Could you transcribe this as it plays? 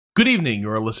Good evening. You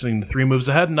are listening to Three Moves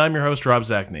Ahead, and I'm your host, Rob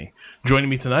Zachney.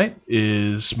 Joining me tonight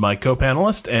is my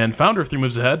co-panelist and founder of Three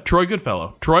Moves Ahead, Troy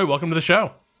Goodfellow. Troy, welcome to the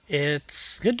show.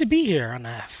 It's good to be here on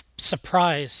a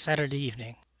surprise Saturday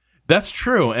evening. That's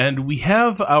true, and we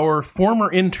have our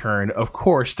former intern, of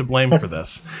course, to blame for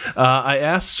this. I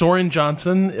asked Soren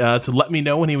Johnson to let me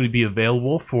know when he would be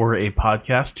available for a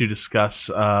podcast to discuss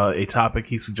a topic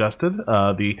he suggested,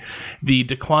 the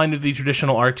decline of the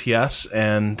traditional RTS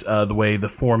and the way the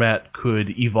format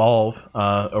could evolve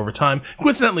over time.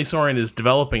 Coincidentally, Soren is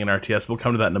developing an RTS. We'll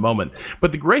come to that in a moment.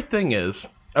 But the great thing is,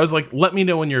 I was like, let me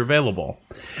know when you're available.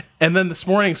 And then this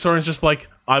morning, Soren's just like,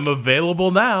 I'm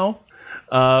available now.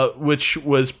 Which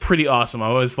was pretty awesome.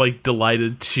 I was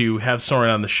delighted to have Soren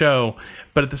on the show,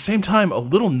 but at the same time, a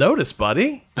little notice,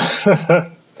 buddy.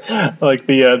 Like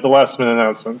the last minute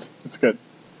announcements. It's good.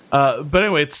 But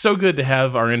anyway, it's so good to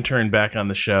have our intern back on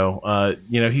the show.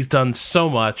 He's done so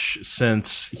much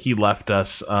since he left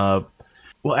us. Well,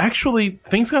 actually,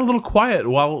 things got a little quiet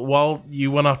while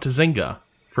you went off to Zynga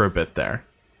for a bit there.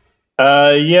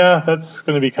 Yeah, that's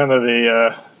going to be kind of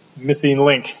a missing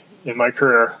link in my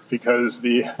career, because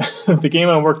the the game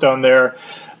I worked on there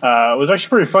was actually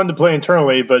pretty fun to play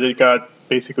internally, but it got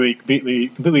basically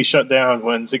completely shut down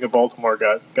when Zynga Baltimore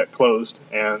got closed,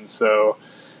 and so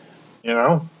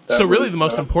So really, the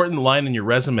most important line in your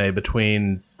resume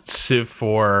between Civ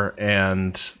 4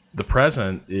 and the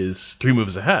present is Three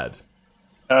Moves Ahead.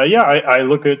 I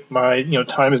look at my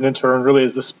time as an intern really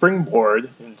as the springboard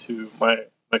into my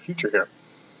future here.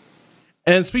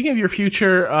 And speaking of your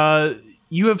future,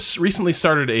 you have recently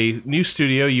started a new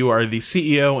studio. You are the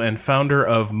CEO and founder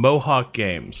of Mohawk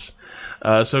Games.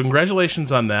 So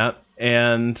congratulations on that.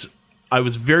 And I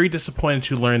was very disappointed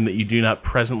to learn that you do not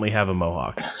presently have a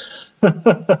mohawk.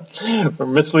 We're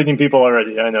misleading people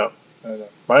already. I know.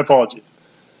 My apologies.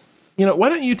 Why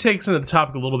don't you take us into the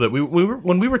topic a little bit?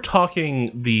 When we were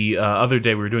talking the other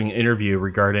day, we were doing an interview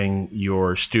regarding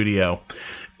your studio.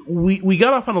 We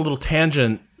got off on a little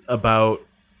tangent about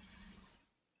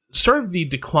sort of the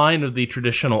decline of the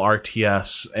traditional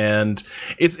RTS, and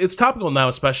it's topical now,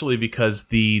 especially because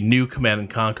the new Command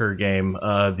 & Conquer game,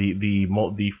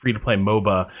 the free-to-play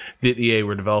MOBA that EA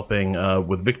were developing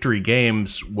with Victory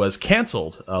Games, was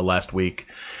canceled last week.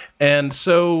 And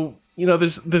so,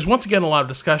 there's once again a lot of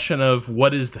discussion of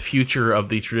what is the future of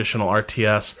the traditional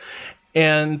RTS.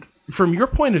 And from your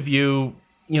point of view,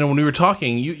 when we were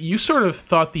talking, you sort of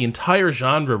thought the entire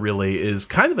genre really is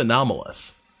kind of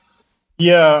anomalous.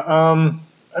 Yeah,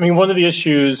 one of the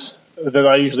issues that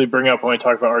I usually bring up when I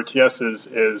talk about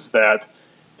RTSs is that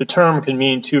the term can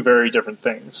mean two very different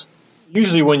things.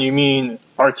 Usually when you mean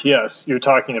RTS, you're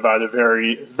talking about a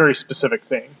very, very specific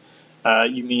thing.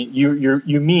 You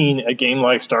mean a game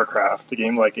like StarCraft, a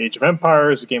game like Age of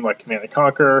Empires, a game like Command &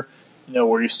 Conquer,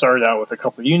 where you start out with a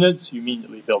couple of units, you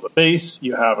immediately build a base,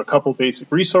 you have a couple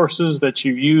basic resources that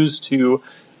you use to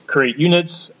create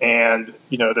units, and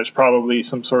there's probably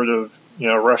some sort of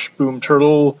rush boom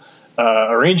turtle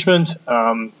arrangement,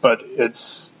 but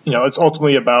it's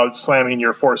ultimately about slamming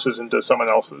your forces into someone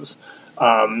else's.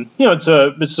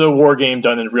 It's a war game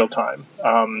done in real time.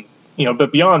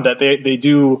 But beyond that, they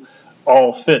do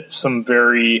all fit some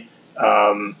very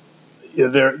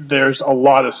there's a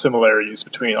lot of similarities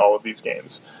between all of these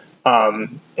games,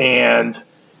 and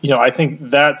I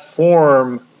think that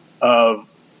form of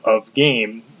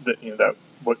game that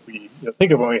what we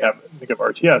think of when we think of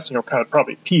RTS, kind of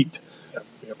probably peaked,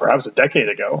 perhaps a decade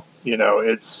ago.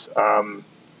 It's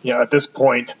at this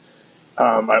point,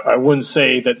 I wouldn't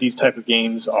say that these type of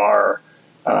games are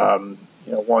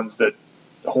ones that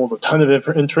hold a ton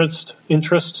of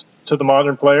interest to the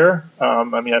modern player.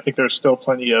 I think there's still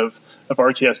plenty of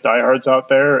RTS diehards out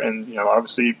there, and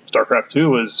obviously StarCraft 2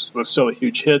 was still a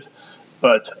huge hit,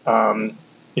 but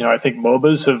I think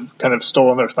MOBAs have kind of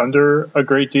stolen their thunder a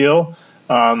great deal.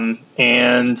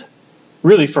 And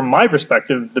really, from my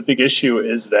perspective, the big issue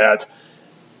is that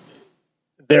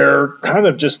they're kind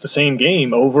of just the same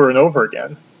game over and over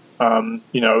again.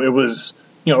 It was,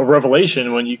 a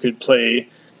revelation when you could play,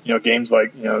 games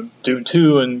like, Dune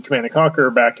 2 and Command & Conquer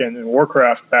back in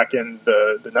Warcraft back in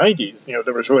the 90s.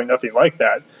 There was really nothing like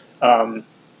that.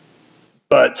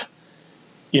 But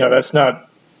that's not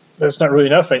really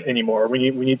enough anymore. We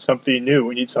need something new.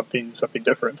 We need something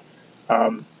different.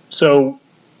 So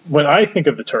when I think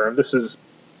of the term, this is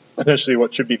potentially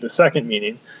what should be the second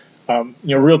meaning.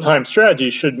 Real-time strategy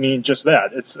should mean just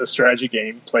that. It's a strategy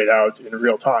game played out in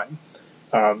real time.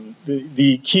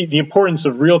 The importance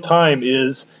of real time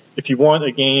is, if you want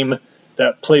a game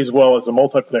that plays well as a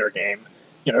multiplayer game,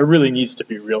 it really needs to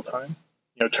be real time.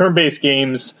 Turn-based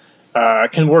games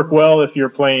Can work well if you're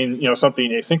playing,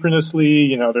 something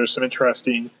asynchronously. There's some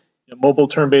interesting mobile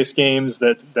turn-based games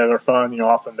that are fun.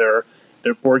 Often they're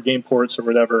board game ports or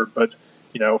whatever. But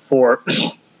for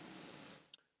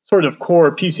sort of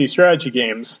core PC strategy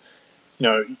games,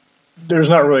 there's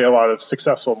not really a lot of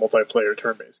successful multiplayer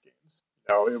turn-based games.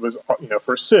 It was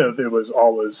for Civ, it was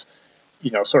always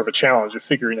sort of a challenge of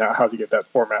figuring out how to get that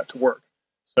format to work.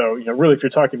 So really, if you're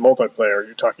talking multiplayer,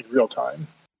 you're talking real time.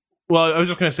 Well, I was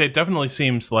just going to say, it definitely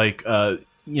seems like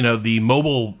the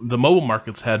mobile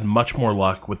markets had much more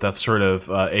luck with that sort of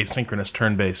asynchronous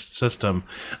turn-based system.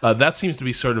 That seems to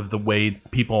be sort of the way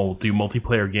people do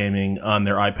multiplayer gaming on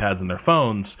their iPads and their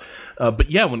phones.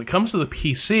 But yeah, when it comes to the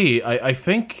PC, I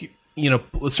think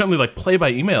certainly like play by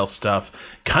email stuff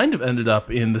kind of ended up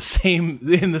in the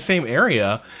same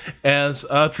area as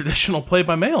traditional play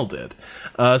by mail did.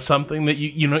 Something that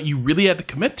you really had to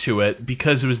commit to it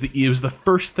because it was the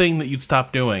first thing that you'd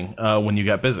stop doing when you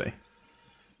got busy.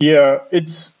 Yeah,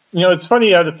 it's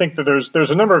funny to think that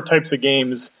there's a number of types of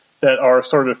games that are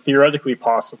sort of theoretically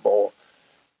possible.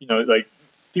 Like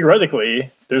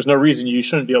theoretically, there's no reason you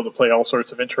shouldn't be able to play all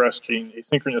sorts of interesting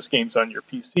asynchronous games on your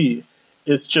PC.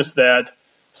 It's just that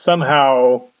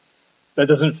somehow that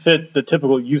doesn't fit the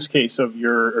typical use case of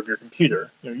your computer.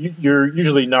 You're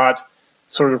usually not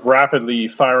sort of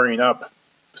rapidly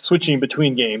switching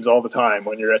between games all the time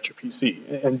when you're at your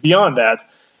PC. And beyond that,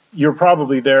 you're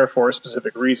probably there for a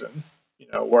specific reason.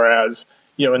 Whereas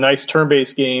a nice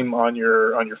turn-based game on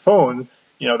your phone,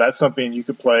 that's something you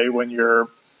could play when you're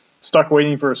stuck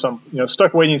waiting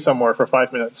somewhere for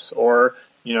 5 minutes, or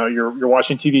you're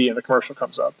watching TV and the commercial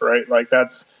comes up, right? Like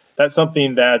that's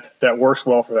something that works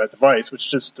well for that device, which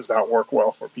just does not work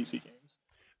well for PC games.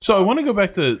 So I want to go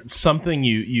back to something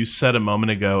you said a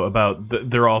moment ago about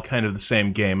they're all kind of the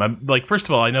same game. I'm like, first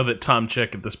of all, I know that Tom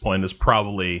Chick at this point is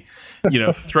probably,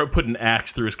 put an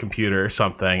axe through his computer or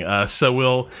something. So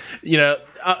we'll,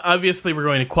 obviously we're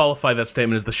going to qualify that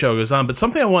statement as the show goes on. But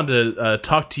something I wanted to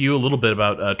talk to you a little bit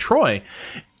about, Troy,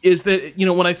 is that,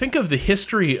 when I think of the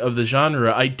history of the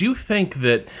genre, I do think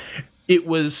that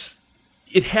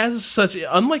it has such,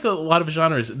 unlike a lot of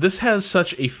genres, this has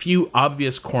such a few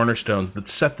obvious cornerstones that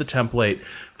set the template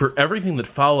for everything that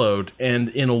followed. And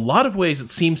in a lot of ways, it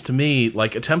seems to me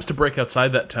like attempts to break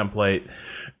outside that template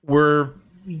were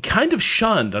kind of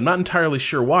shunned. I'm not entirely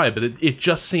sure why, but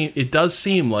it does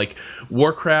seem like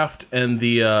Warcraft and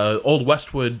the old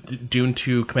Westwood Dune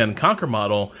 2 Command and Conquer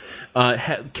model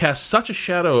cast such a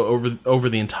shadow over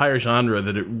the entire genre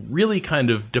that it really kind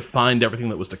of defined everything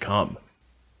that was to come.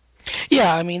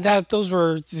 Yeah, I mean those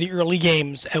were the early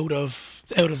games out of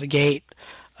the gate.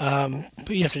 But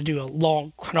you have to do a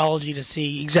long chronology to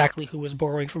see exactly who was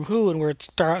borrowing from who and where it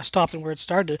stopped and where it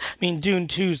started. I mean, Dune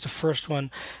 2 is the first one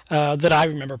that I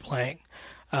remember playing,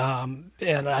 and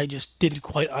I just didn't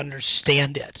quite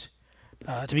understand it.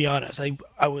 To be honest,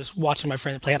 I was watching my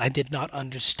friend play it. I did not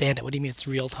understand it. What do you mean it's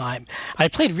real time? I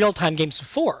played real time games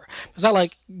before. It's not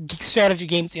like strategy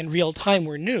games in real time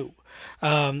were new.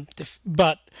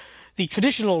 But the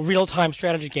traditional real-time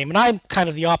strategy game, and I'm kind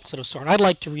of the opposite of Soren. I'd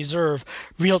like to reserve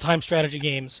real-time strategy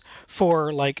games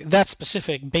for like that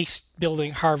specific base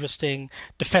building, harvesting,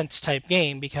 defense type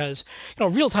game, because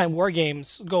real-time war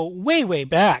games go way, way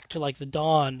back to like the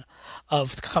dawn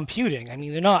of computing. I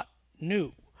mean, they're not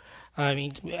new. I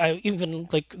mean, even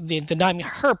like the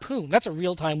Harpoon, that's a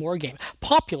real-time war game.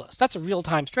 Populous, that's a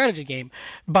real-time strategy game.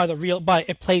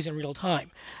 It plays in real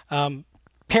time.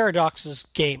 Paradox's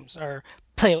games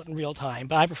play out in real time,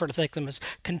 but I prefer to think of them as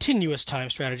continuous time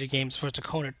strategy games, for to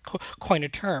coin a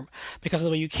term, because of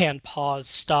the way you can pause,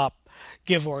 stop,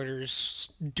 give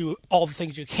orders, do all the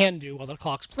things you can do while the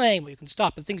clock's playing, but you can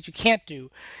stop the things you can't do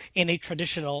in a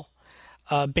traditional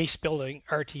base building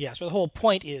RTS, where the whole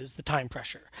point is the time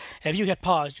pressure. And if you hit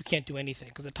pause, you can't do anything,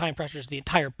 because the time pressure is the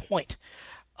entire point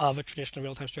of a traditional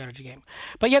real-time strategy game.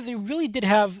 But yeah, they really did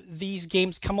have these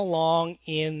games come along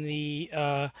in the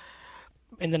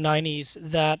 90s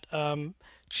that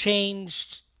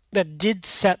changed, that did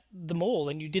set the mold,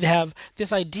 and you did have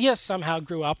this idea somehow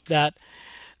grew up that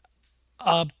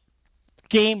a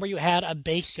game where you had a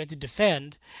base you had to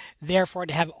defend, therefore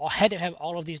had to have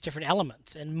all of these different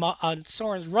elements. And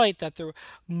Soren's right that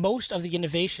most of the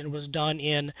innovation was done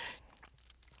in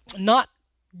not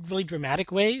really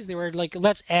dramatic ways. They were like,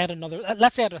 let's add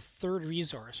a third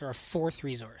resource or a fourth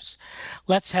resource.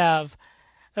 Let's do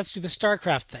the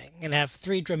StarCraft thing and have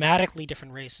 3 dramatically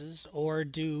different races, or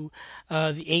do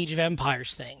the Age of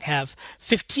Empires thing, have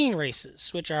 15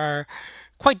 races, which are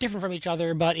quite different from each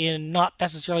other, but in not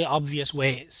necessarily obvious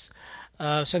ways.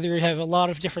 So there you have a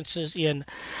lot of differences in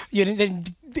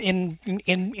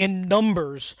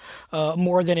numbers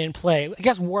more than in play. I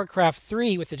guess Warcraft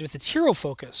 3 with its hero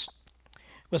focus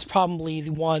was probably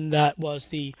the one that was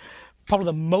probably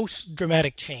the most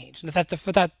dramatic change. And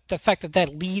the fact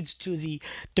that leads to the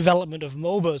development of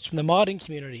MOBAs from the modding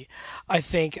community, I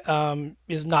think,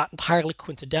 is not entirely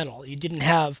coincidental. You didn't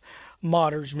have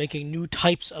modders making new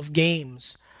types of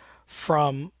games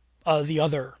from the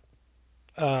other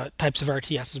types of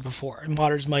RTSs before. And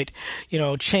modders might,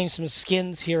 change some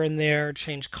skins here and there,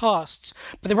 change costs,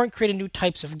 but they weren't creating new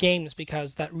types of games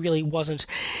because that really wasn't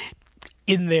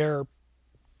in their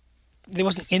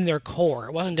core.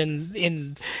 It wasn't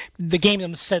in the game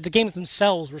themselves. The games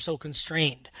themselves were so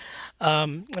constrained.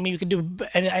 You could do,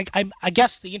 and I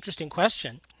guess the interesting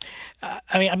question.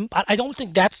 I don't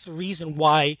think that's the reason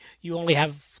why you only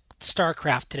have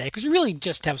StarCraft today, because you really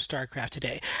just have StarCraft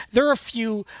today. There are a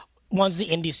few ones in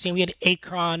the indie scene. We had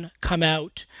Akron come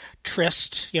out,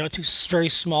 Trist, two very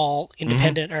small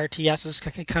independent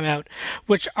RTSs come out,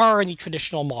 which are in the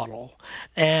traditional model.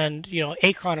 And,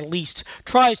 Akron at least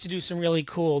tries to do some really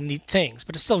cool, neat things,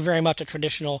 but it's still very much a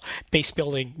traditional base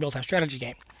building, real-time strategy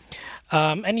game.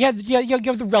 And you have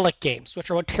the Relic games, which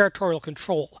are about territorial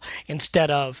control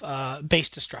instead of base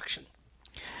destruction,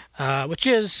 which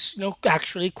is,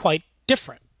 actually quite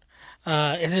different.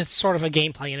 It is sort of a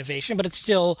gameplay innovation, but it's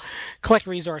still collect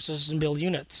resources and build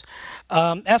units.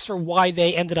 As for why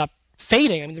they ended up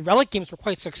fading, the Relic games were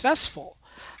quite successful,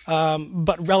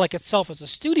 but Relic itself as a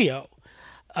studio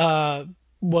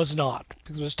was not,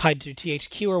 because it was tied to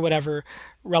THQ or whatever.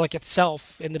 Relic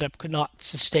itself could not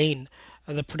sustain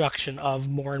the production of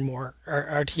more and more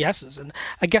RTSs. And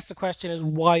I guess the question is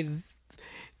why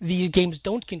these games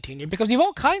don't continue, because you have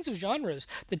all kinds of genres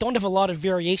that don't have a lot of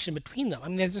variation between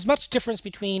them. There's as much difference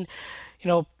between,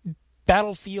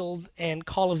 Battlefield and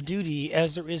Call of Duty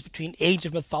as there is between Age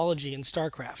of Mythology and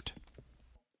StarCraft.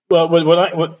 Well,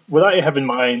 what I have in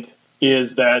mind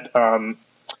is that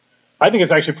I think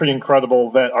it's actually pretty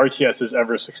incredible that RTS has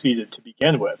ever succeeded to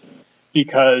begin with,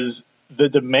 because the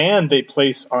demand they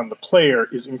place on the player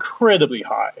is incredibly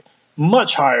high,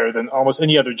 much higher than almost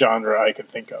any other genre I could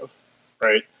think of.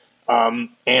 Right. And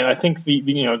I think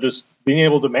just being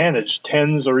able to manage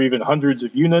tens or even hundreds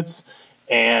of units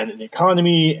and an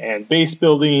economy and base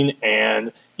building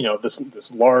and,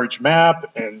 this large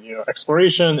map and,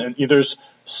 exploration, and there's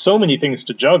so many things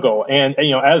to juggle. And,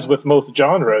 as with most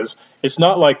genres, it's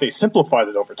not like they simplified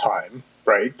it over time.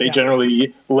 Right. They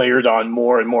generally layered on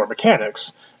more and more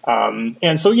mechanics.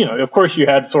 And so, of course, you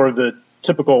had sort of the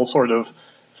typical sort of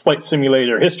flight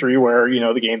simulator history where,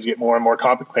 the games get more and more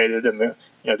complicated and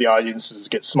the audiences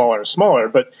get smaller and smaller.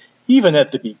 But even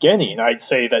at the beginning, I'd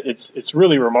say that it's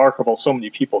really remarkable so many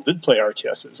people did play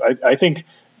RTSs. I think,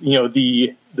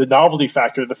 the novelty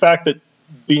factor, the fact that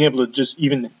being able to just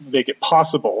even make it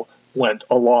possible went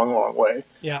a long, long way.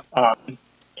 Yeah.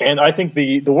 And I think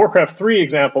the Warcraft 3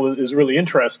 example is really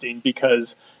interesting,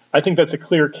 because I think that's a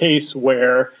clear case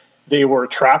where they were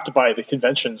trapped by the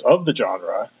conventions of the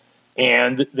genre.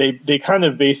 And they kind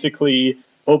of basically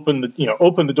opened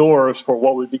the doors for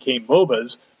what became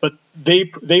MOBAs, but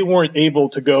they weren't able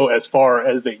to go as far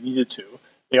as they needed to.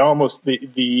 They almost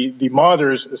the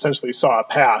modders essentially saw a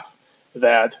path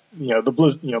that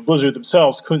Blizzard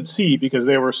themselves couldn't see, because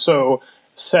they were so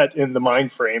set in the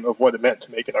mind frame of what it meant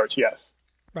to make an RTS.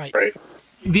 Right.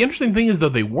 The interesting thing is, though,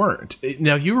 they weren't.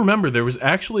 Now, you remember, there was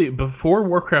actually, before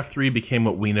Warcraft 3 became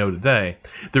what we know today,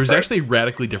 there was actually a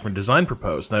radically different design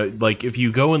proposed. Now, like, if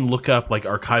you go and look up, like,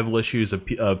 archival issues of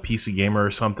PC Gamer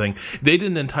or something, they did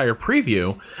an entire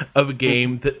preview of a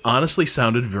game that honestly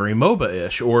sounded very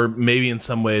MOBA-ish, or maybe in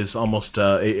some ways almost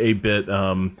a bit,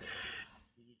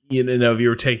 if you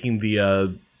were taking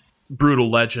the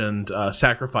Brutal Legend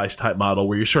sacrifice type model,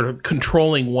 where you're sort of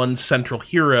controlling one central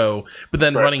hero, but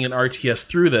then running an RTS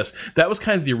through this. That was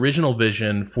kind of the original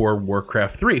vision for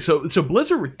Warcraft 3. So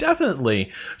Blizzard were definitely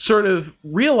sort of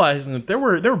realizing that there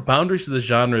were boundaries to the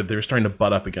genre that they were starting to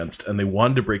butt up against, and they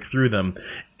wanted to break through them.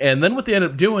 And then what they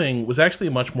ended up doing was actually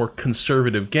a much more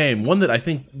conservative game, one that I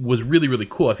think was really, really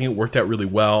cool. I think it worked out really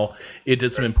well. It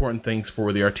did some important things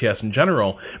for the RTS in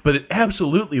general, but it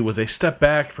absolutely was a step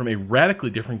back from a radically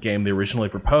different game they originally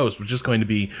proposed, which is going to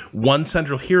be one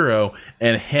central hero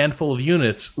and a handful of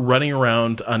units running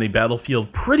around on a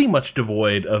battlefield pretty much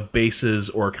devoid of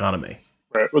bases or economy.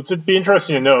 Right. Well, it'd be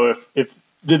interesting to know if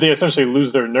did they essentially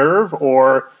lose their nerve,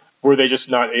 or were they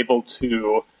just not able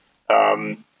to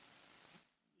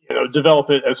develop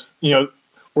it as,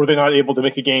 were they not able to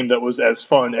make a game that was as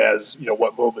fun as,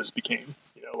 what MOBAs became?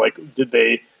 Did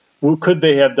they could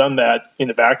they have done that in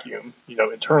a vacuum,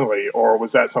 internally, or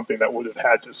was that something that would have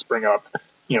had to spring up,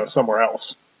 somewhere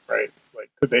else, right? Like,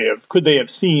 could they have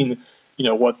seen,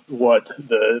 what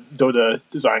the Dota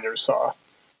designers saw,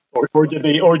 or did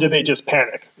they just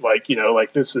panic? Like,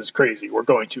 like, this is crazy. We're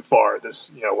going too far. This,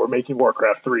 we're making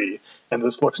Warcraft 3, and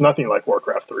this looks nothing like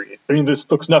Warcraft 3. I mean, this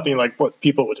looks nothing like what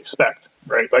people would expect,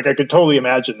 right? Like, I could totally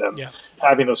imagine them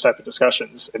having those type of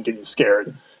discussions and getting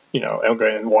scared,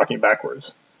 and walking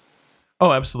backwards.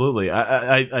 Oh, absolutely.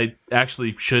 I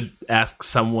actually should ask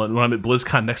someone when I'm at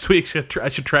BlizzCon next week. I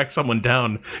should track someone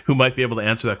down who might be able to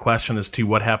answer that question as to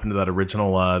what happened to that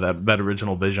original that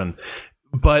original vision.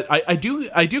 But I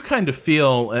do kind of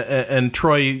feel, and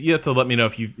Troy, you have to let me know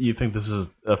if you think this is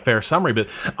a fair summary, but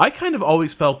I kind of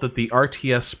always felt that the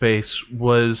RTS space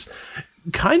was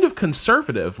kind of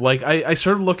conservative. Like, I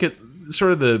sort of look at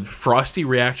sort of the frosty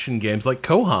reaction games like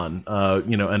Kohan,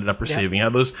 ended up receiving. How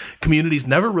those communities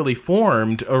never really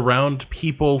formed around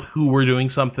people who were doing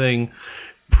something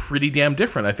pretty damn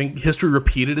different. I think history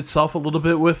repeated itself a little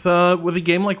bit with a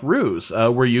game like Ruse,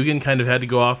 where Yugen kind of had to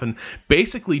go off and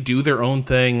basically do their own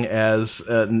thing as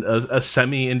a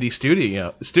semi-indie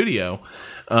studio,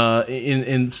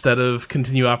 instead of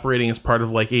continue operating as part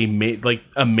of like a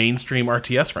mainstream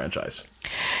RTS franchise.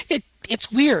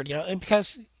 It's weird,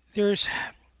 because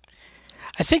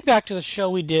I think back to the show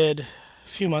we did a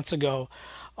few months ago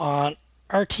on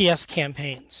RTS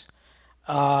campaigns,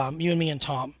 you and me and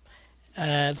Tom.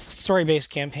 Story-based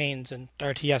campaigns and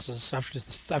RTSs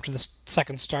after the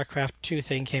second StarCraft 2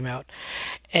 thing came out,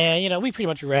 and we pretty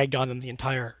much ragged on them the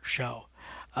entire show.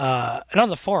 And on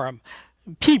the forum,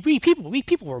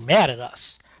 people were mad at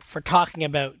us for talking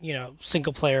about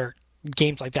single-player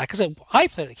games like that, because I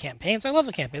play the campaigns. I love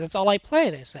the campaigns. That's all I play,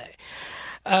 they say.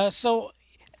 So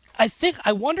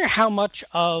I wonder how much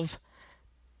of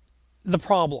the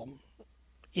problem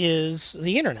is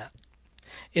the internet.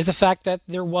 Is the fact that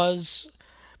there was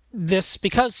this,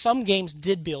 because some games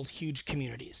did build huge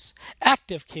communities,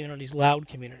 active communities, loud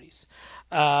communities,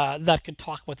 that could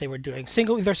talk what they were doing,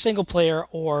 either single player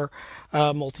or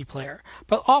multiplayer,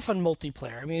 but often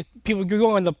multiplayer. I mean, you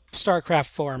go on the StarCraft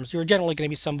forums, you're generally going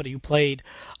to be somebody who played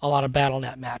a lot of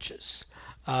BattleNet matches.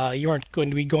 You aren't going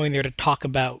to be going there to talk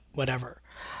about whatever.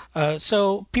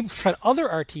 So people tried other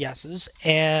RTSs,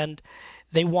 and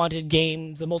they wanted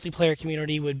the multiplayer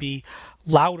community would be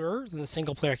louder than the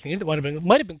single-player community. That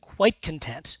might have been quite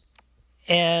content,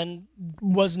 and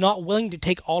was not willing to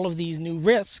take all of these new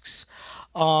risks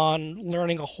on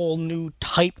learning a whole new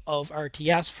type of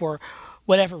RTS for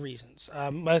whatever reasons.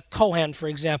 Kohan, for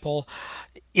example,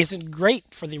 isn't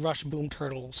great for the Rush Boom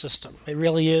Turtle system. It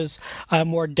really is a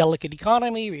more delicate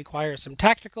economy, requires some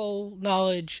tactical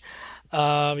knowledge,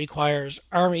 requires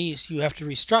armies you have to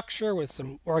restructure with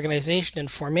some organization and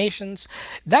formations.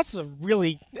 That was a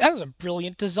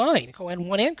brilliant design, Kohan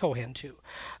 1 and Kohan 2.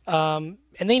 And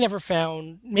they never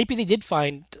found, maybe they did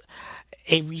find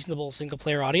a reasonable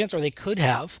single-player audience, or they could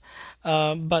have,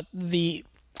 but the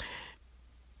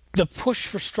push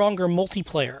for stronger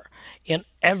multiplayer in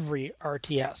every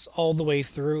RTS all the way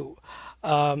through,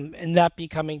 and that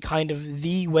becoming kind of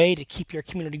the way to keep your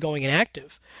community going and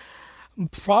active,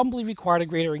 probably required a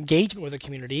greater engagement with the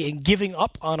community and giving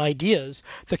up on ideas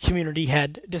the community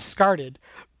had discarded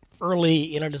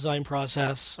early in a design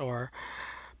process or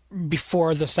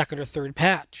before the second or third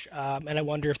patch. And I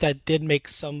wonder if that did make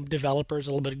some developers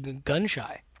a little bit gun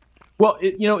shy. Well,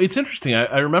 it's interesting.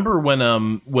 I remember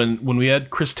when we had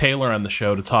Chris Taylor on the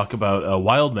show to talk about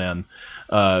Wildman,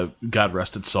 God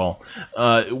rest its soul.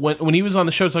 When he was on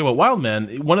the show to talk about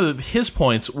Wildman, one of his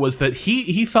points was that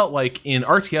he felt like in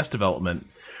RTS development,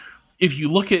 if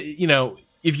you look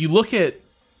at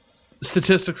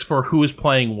statistics for who is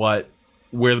playing what,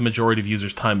 where the majority of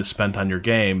users' time is spent on your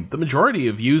game, the majority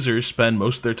of users spend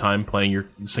most of their time playing your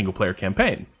single player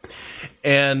campaign,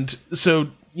 and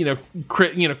so.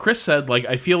 Chris said, like,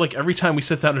 I feel like every time we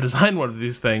sit down to design one of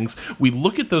these things, we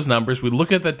look at those numbers, we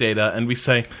look at that data, and we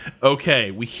say,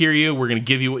 okay, we hear you, we're going to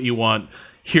give you what you want,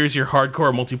 here's your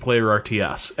hardcore multiplayer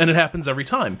RTS. And it happens every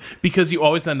time, because you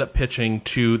always end up pitching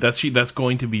to, that's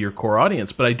going to be your core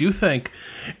audience. But I do think,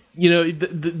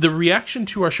 the reaction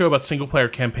to our show about single-player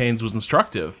campaigns was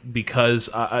instructive, because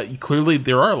clearly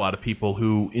there are a lot of people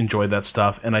who enjoy that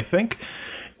stuff, and I think...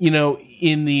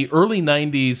 in the early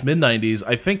 90s, mid-90s,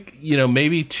 I think,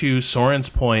 maybe to Soren's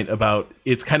point about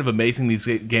it's kind of amazing these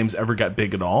games ever got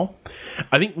big at all.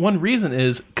 I think one reason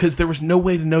is because there was no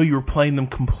way to know you were playing them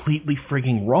completely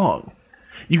frigging wrong.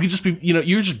 you could just be,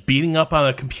 you're just beating up on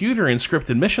a computer in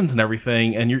scripted missions and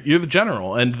everything, and you're the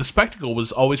general. And the spectacle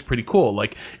was always pretty cool.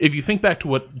 Like, if you think back to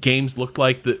what games looked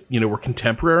like that, were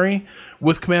contemporary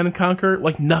with Command and Conquer,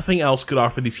 like, nothing else could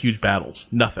offer these huge battles.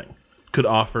 Nothing could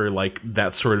offer, like,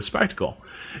 that sort of spectacle.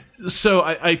 So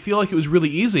I feel like it was really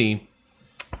easy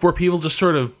for people to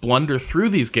sort of blunder through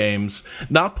these games,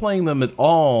 not playing them at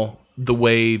all the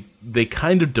way they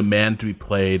kind of demand to be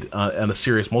played on a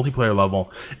serious multiplayer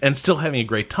level, and still having a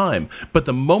great time. But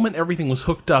the moment everything was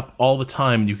hooked up all the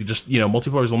time, you could just,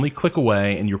 multiplayer was only a click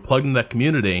away, and you're plugged into that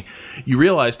community, you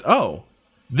realized, oh,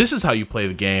 this is how you play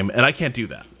the game, and I can't do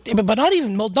that. But not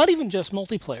even just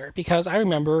multiplayer, because I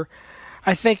remember,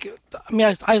 I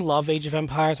love Age of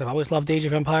Empires. I've always loved Age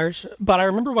of Empires. But I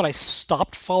remember when I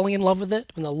stopped falling in love with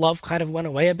it, when the love kind of went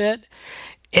away a bit.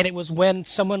 And it was when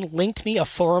someone linked me a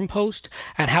forum post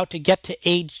on how to get to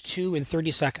Age 2 in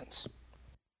 30 seconds.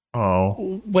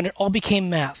 Oh. When it all became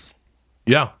math.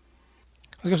 Yeah.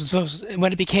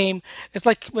 When it became... It's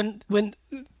like when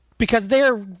because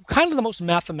they're kind of the most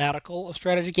mathematical of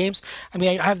strategy games. I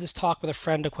mean, I have this talk with a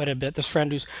friend quite a bit. This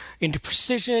friend who's into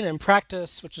precision and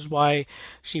practice, which is why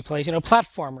she plays,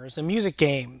 platformers and music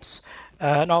games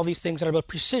and all these things that are about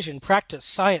precision, practice,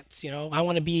 science. I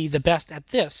want to be the best at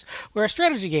this. Whereas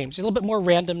strategy games, a little bit more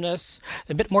randomness,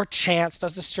 a bit more chance.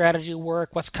 Does the strategy work?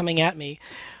 What's coming at me?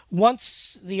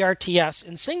 Once the RTS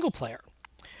in single player,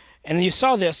 and you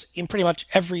saw this in pretty much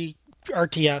every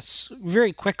RTS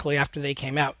very quickly after they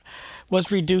came out,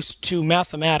 was reduced to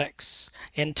mathematics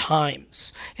and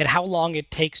times and how long it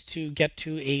takes to get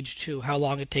to Age 2, how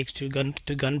long it takes to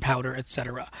gunpowder,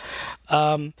 etc.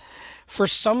 For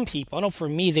some people, I know for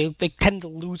me, they tend to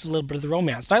lose a little bit of the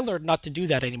romance. And I learned not to do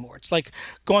that anymore. It's like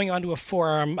going onto a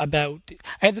forum about...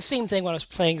 I had the same thing when I was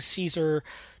playing Caesar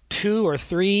 2 or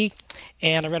 3,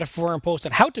 and I read a forum post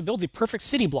on how to build the perfect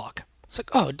city block. It's like,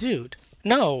 oh, dude,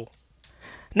 no,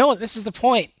 this is the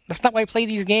point. That's not why I play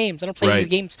these games. I don't play these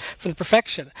games for the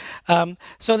perfection.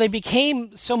 So they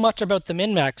became so much about the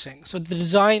min-maxing. So the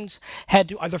designs had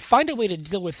to either find a way to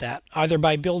deal with that, either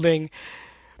by building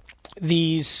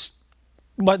these...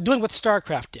 But doing what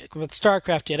StarCraft did. What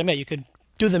StarCraft did, you could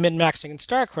do the min-maxing in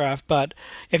StarCraft, but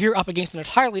if you're up against an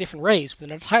entirely different race with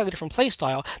an entirely different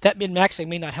playstyle, that min-maxing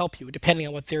may not help you, depending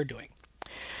on what they're doing.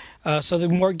 So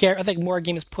I think more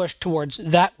games push towards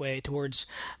that way, towards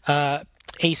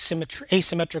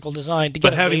asymmetrical design.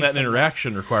 But having that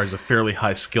interaction requires a fairly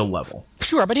high skill level.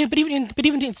 Sure, but even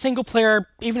in single player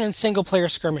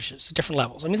skirmishes, different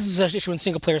levels. I mean, this is an issue in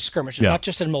single player skirmishes, not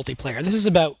just in multiplayer. This is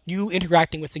about you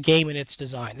interacting with the game and its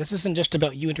design. This isn't just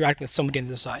about you interacting with somebody on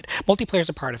the side. Multiplayer is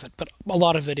a part of it, but a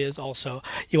lot of it is also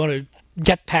you want to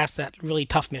get past that really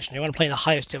tough mission. You want to play in the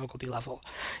highest difficulty level.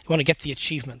 You want to get the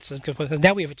achievements, because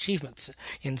now we have achievements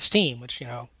in Steam, which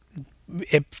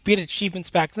if we had achievements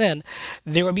back then,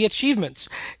 there would be achievements.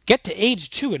 Get to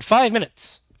Age 2 in 5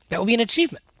 minutes. That would be an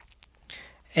achievement.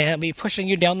 And it'll be pushing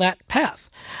you down that path.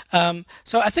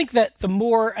 So I think that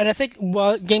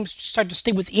games started to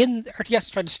stay within,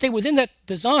 RTS tried to stay within that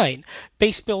design,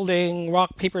 base building,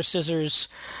 rock, paper, scissors,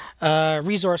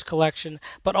 resource collection,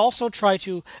 but also try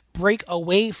to break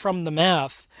away from the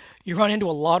math, you run into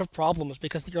a lot of problems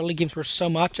because the early games were so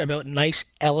much about nice,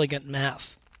 elegant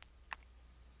math.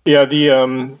 Yeah, the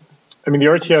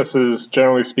RTSs,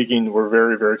 generally speaking, were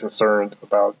very, very concerned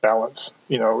about balance.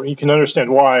 You can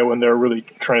understand why when they're really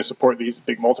trying to support these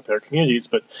big multiplayer communities,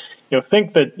 but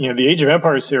think that the Age of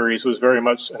Empires series was very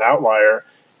much an outlier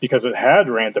because it had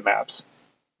random maps.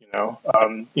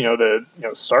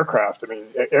 StarCraft. I mean,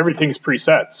 everything's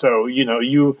preset, so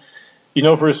you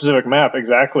for a specific map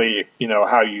exactly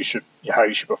how you should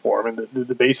perform, and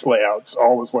the base layouts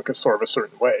always look a sort of a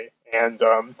certain way. And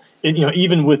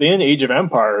even within Age of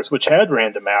Empires, which had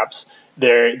random maps,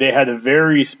 they had a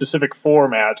very specific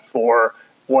format for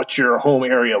what your home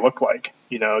area looked like.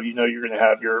 You're going to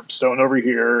have your stone over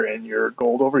here and your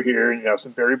gold over here, and you have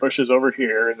some berry bushes over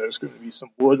here, and there's going to be some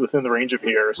wood within the range of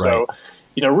here. Right. So,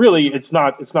 really, it's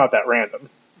not that random,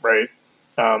 right?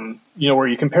 Where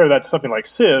you compare that to something like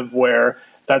Civ, where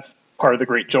that's part of the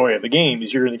great joy of the game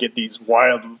is you're going to get these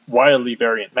wildly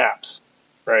variant maps,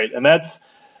 right? And that's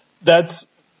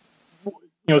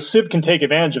Civ can take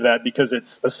advantage of that because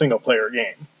it's a single player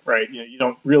game, right? You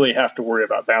don't really have to worry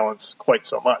about balance quite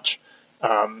so much.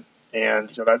 And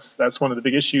that's one of the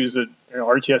big issues that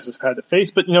RTS has had to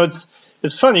face. But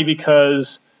it's funny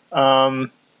because to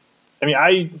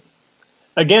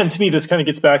me this kind of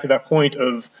gets back to that point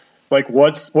of like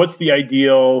what's the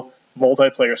ideal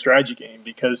multiplayer strategy game,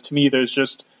 because to me there's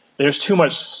too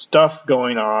much stuff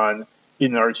going on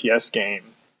in an RTS game,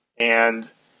 and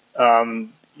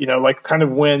like kind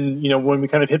of when we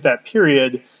kind of hit that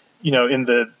period, in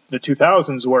the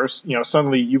 2000s where,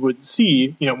 suddenly you would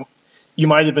see, you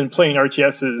might have been playing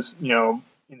RTSs,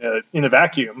 in a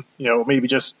vacuum, maybe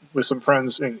just with some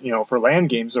friends, for LAN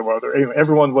games or whatever.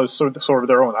 Everyone was sort of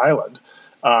their own island.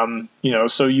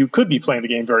 So you could be playing the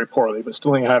game very poorly, but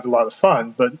still have a lot of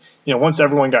fun. But, once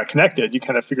everyone got connected, you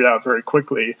kind of figured out very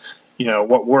quickly,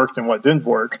 what worked and what didn't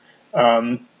work.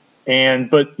 But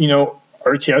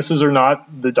RTSs are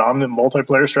not the dominant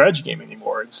multiplayer strategy game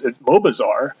anymore. MOBAs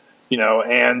are,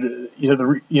 and,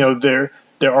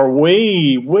 there are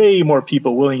way more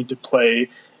people willing to play,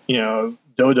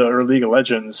 Dota or League of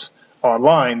Legends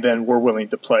online than we're willing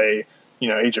to play,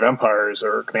 Age of Empires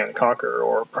or Command and Conquer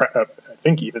or I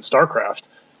think even StarCraft,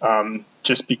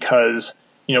 just because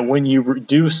when you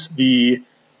reduce the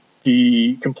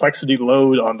complexity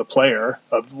load on the player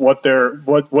of what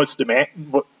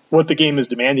the game is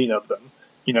demanding of them,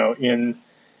 in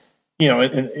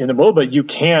a MOBA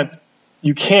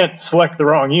you can't select the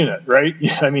wrong unit, right?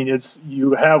 I mean,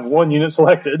 you have one unit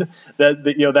selected.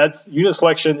 That's unit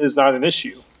selection is not an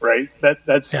issue, right?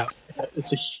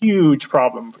 It's a huge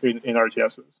problem in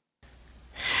RTSs.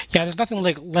 Yeah, there's nothing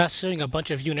like lassoing a bunch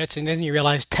of units and then you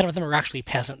realize 10 of them are actually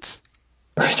peasants.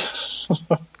 Right.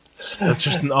 That's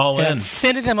just an all-in.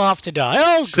 Sending them off to die.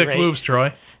 Oh, sick great. moves,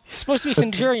 Troy. It's supposed to be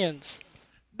centurions.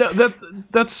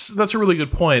 That's a really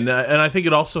good point, and I think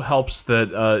it also helps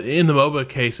that in the MOBA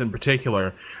case in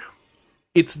particular,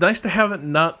 it's nice to have it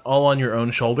not all on your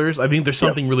own shoulders. I think there's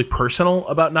something really personal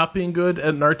about not being good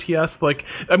at an RTS. Like,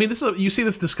 I mean, you see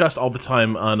this discussed all the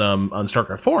time on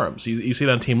StarCraft forums. You see it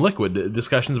on Team Liquid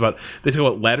discussions about, they talk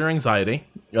about ladder anxiety.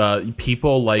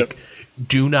 People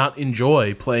do not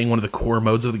enjoy playing one of the core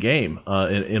modes of the game.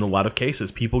 In a lot of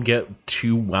cases, people get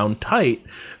too wound tight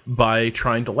by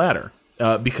trying to ladder.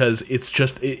 Because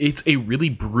it's a really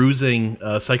bruising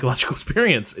psychological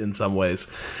experience in some ways,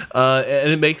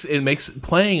 and it makes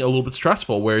playing a little bit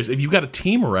stressful. Whereas if you've got a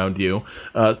team around you,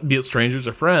 be it strangers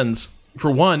or friends, for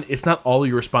one, it's not all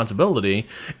your responsibility,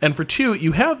 and for two,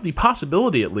 you have the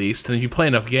possibility at least, and if you play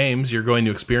enough games, you're going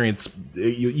to experience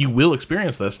you will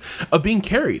experience this of being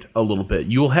carried a little bit.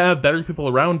 You will have better people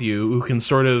around you who can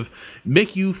sort of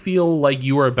make you feel like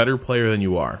you are a better player than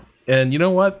you are. And you know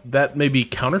what? That may be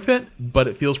counterfeit, but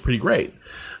it feels pretty great.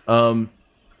 And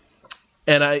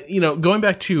going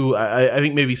back to, I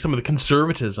think maybe some of the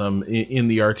conservatism in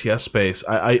the RTS space,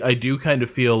 I do kind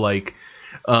of feel like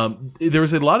there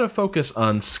was a lot of focus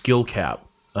on skill cap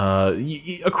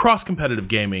across competitive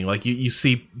gaming. Like you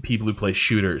see people who play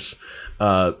shooters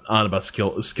on about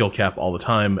skill cap all the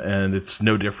time, and it's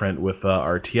no different with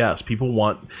RTS. People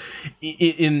want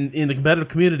in the competitive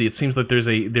community. It seems like there's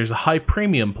a high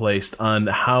premium placed on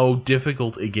how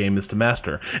difficult a game is to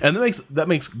master, and that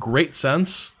makes great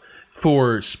sense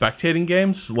for spectating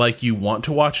games. Like, you want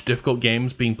to watch difficult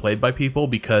games being played by people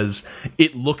because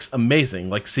it looks amazing.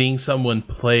 Like, seeing someone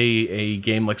play a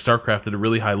game like StarCraft at a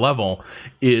really high level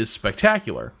is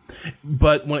spectacular.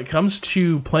 But when it comes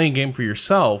to playing a game for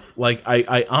yourself, like,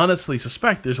 I honestly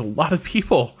suspect there's a lot of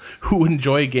people who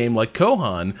enjoy a game like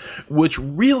Kohan, which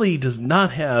really does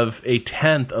not have a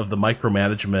tenth of the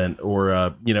micromanagement or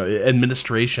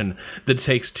administration that it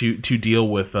takes to deal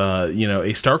with a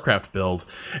StarCraft build.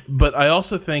 But I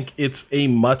also think it's a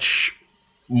much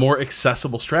more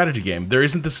accessible strategy game. There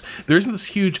isn't this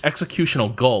huge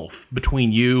executional gulf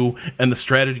between you and the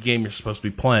strategy game you're supposed to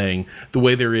be playing, the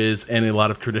way there is in a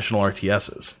lot of traditional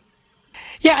RTSs.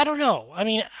 Yeah, I don't know. I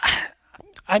mean,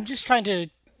 I'm just trying to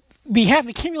we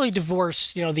can't really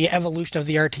divorce, the evolution of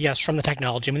the RTS from the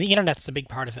technology. I mean, the internet's a big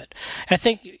part of it. And I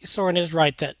think Soren is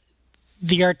right that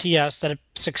the RTS that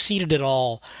succeeded at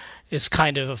all is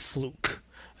kind of a fluke.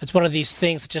 It's one of these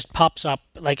things that just pops up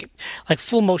like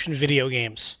full motion video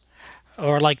games,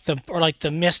 or like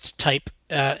the Myst type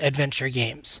adventure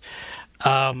games.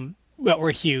 Were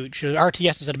huge.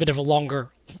 RTS is at a bit of a longer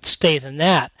stay than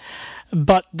that,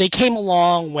 but they came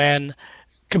along when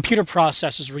computer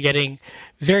processors were getting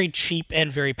very cheap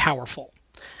and very powerful,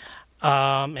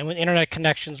 and when internet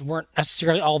connections weren't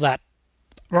necessarily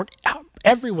weren't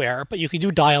everywhere, but you could do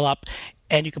dial-up.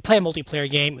 And you can play a multiplayer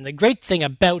game. And the great thing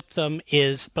about the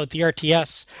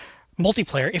RTS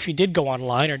multiplayer, if you did go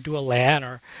online or do a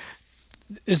LAN,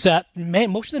 is that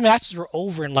most of the matches were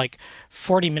over in like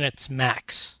 40 minutes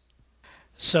max.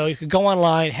 So you could go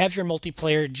online, have your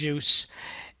multiplayer juice,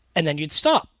 and then you'd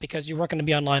stop because you weren't going to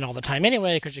be online all the time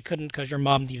anyway because you couldn't because your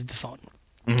mom needed the phone.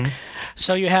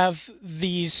 So you have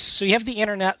these. So you have the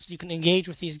internet. So you can engage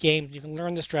with these games. You can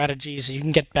learn the strategies. You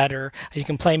can get better. And you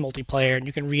can play multiplayer, and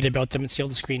you can read about them and see all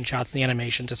the screenshots and the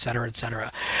animations, etc.,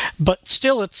 etc. But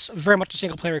still, it's very much a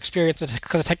single player experience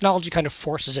because the technology kind of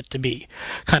forces it to be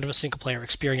kind of a single player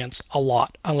experience a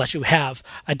lot, unless you have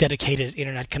a dedicated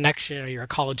internet connection, or you're a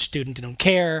college student and don't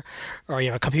care, or you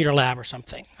have a computer lab or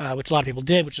something, which a lot of people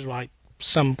did, which is why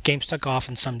some games took off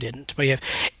and some didn't. But you have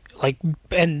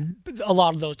and a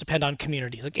lot of those depend on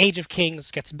community. Like Age of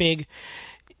Kings gets big,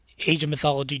 Age of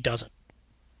Mythology doesn't.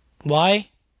 Why?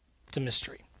 It's a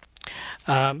mystery.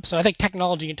 So I think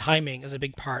technology and timing is a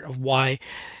big part of why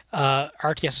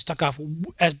RTS took off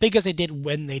as big as they did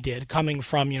when they did, coming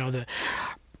from the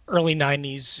early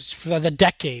 90s, for the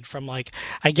decade from I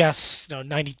guess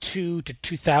 92 to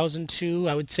 2002,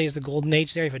 I would say is the golden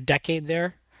age there. You have a decade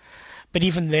there. But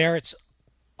even there, it's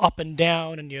up and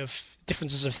down, and you have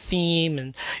differences of theme,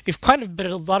 and you've kind of been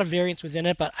a lot of variance within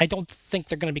it, but I don't think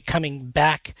they're going to be coming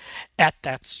back at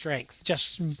that strength.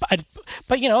 But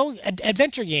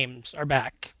adventure games are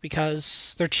back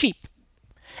because they're cheap.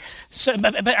 So,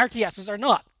 but RTSs are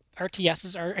not.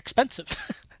 RTSs are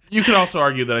expensive. You could also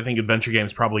argue that I think adventure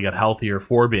games probably got healthier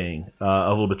for being a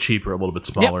little bit cheaper, a little bit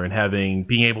smaller, and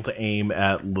being able to aim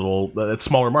at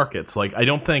smaller markets. I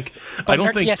don't think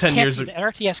 10 years ago an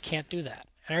RTS can't do that.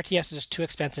 An RTS is just too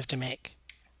expensive to make.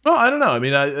 Well, I don't know. I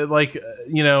mean, I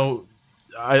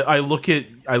look at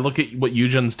what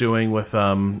Eugen's doing with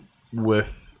Airland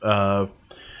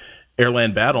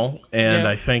Battle, and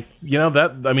I think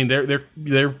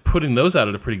they're putting those out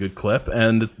at a pretty good clip,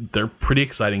 and they're pretty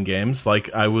exciting games.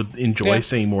 I would enjoy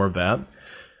seeing more of that.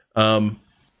 Sorry,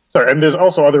 and there's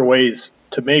also other ways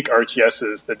to make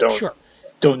RTSs that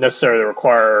don't necessarily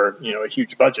require a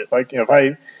huge budget. If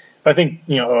I think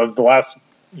of the last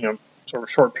sort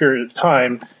of short period of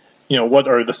time, what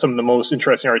are some of the most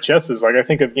interesting RTSs? I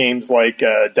think of games like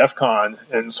DEF CON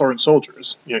and Sword and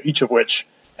Soldiers, each of which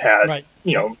had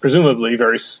presumably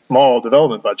very small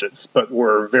development budgets, but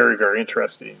were very, very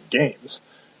interesting games.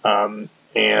 And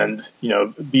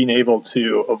being able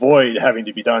to avoid having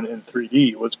to be done in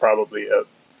 3D was probably a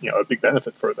big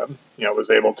benefit for them. Was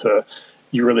able to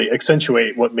really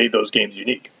accentuate what made those games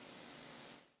unique.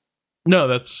 No,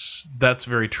 that's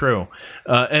very true.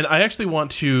 And I actually want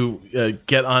to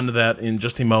get onto that in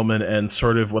just a moment and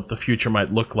sort of what the future might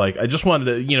look like. I just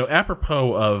wanted to,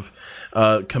 apropos of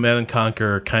Command &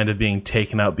 Conquer kind of being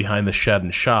taken out behind the shed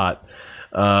and shot,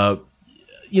 I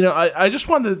just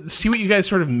wanted to see what you guys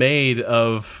sort of made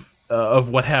of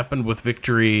what happened with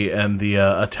Victory and the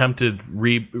attempted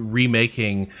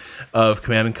remaking of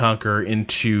Command & Conquer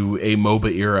into a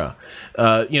MOBA era.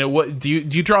 What do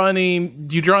you draw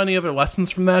any other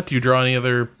lessons from that? Do you draw any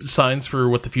other signs for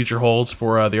what the future holds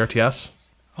for the RTS?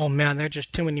 Oh man, there are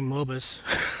just too many MOBAs.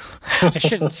 I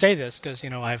shouldn't say this because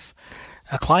I've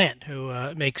a client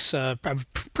who makes a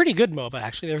pretty good MOBA.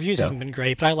 Actually, their reviews haven't been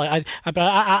great, but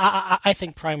I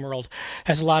think Prime World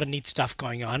has a lot of neat stuff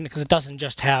going on because it doesn't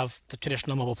just have the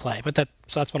traditional MOBA play. But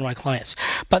that's one of my clients.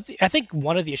 But I think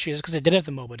one of the issues is because it did have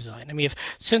the MOBA design. I mean, if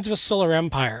Sins of a Solar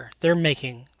Empire, they're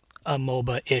making a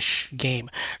MOBA-ish game.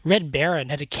 Red Baron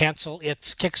had to cancel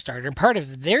its Kickstarter, and part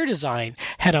of their design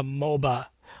had a MOBA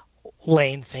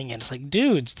lane thing, and it's like,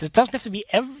 dudes, this doesn't have to be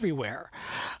everywhere.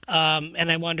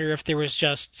 And I wonder if there was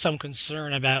just some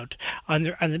concern about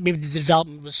maybe the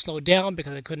development was slowed down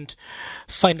because I couldn't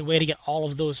find a way to get all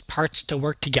of those parts to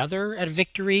work together at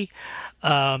Victory.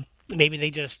 Maybe they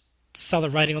just saw the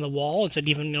writing on the wall and said,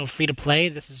 even free to play,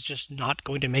 this is just not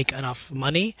going to make enough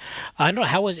money. I don't know,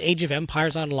 how is Age of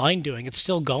Empires Online doing? It's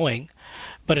still going,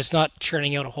 but it's not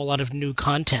churning out a whole lot of new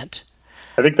content.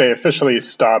 I think they officially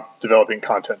stopped developing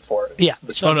content for it. Yeah.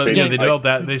 They developed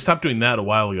that. They stopped doing that a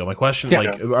while ago. My question,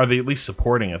 are they at least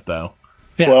supporting it though?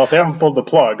 Yeah. Well, if they haven't pulled the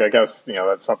plug, I guess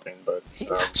that's something. But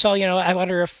so I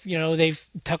wonder if they've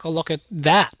took a look at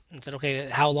that and said, okay,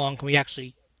 how long can we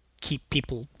actually keep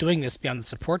people doing this beyond the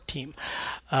support team,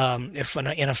 if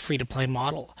in a free to play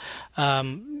model?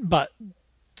 But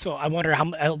so I wonder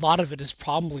how a lot of it is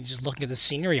probably just looking at the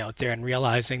scenery out there and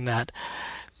realizing that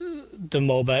the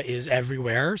MOBA is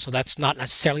everywhere, so that's not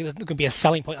necessarily going to be a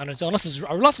selling point on its own.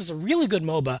 Unless it's a really good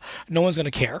MOBA, no one's going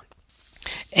to care.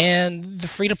 And the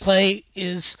free-to-play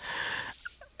it's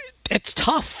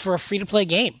tough for a free-to-play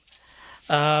game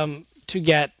to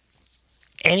get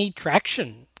any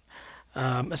traction.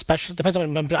 Especially depends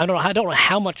on, I don't know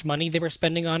how much money they were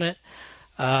spending on it.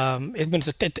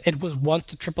 It was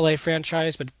once a AAA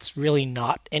franchise, but it's really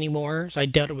not anymore. So I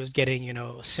doubt it was getting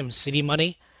SimCity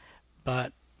money,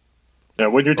 but. Yeah,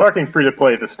 when you're talking free to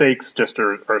play, the stakes just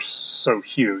are so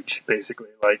huge. Basically,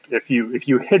 like if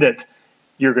you hit it,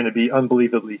 you're going to be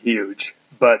unbelievably huge.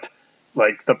 But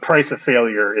like the price of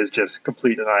failure is just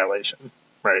complete annihilation,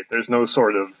 right? There's no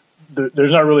sort of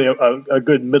there's not really a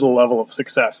good middle level of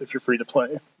success if you're free to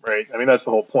play, right? I mean, that's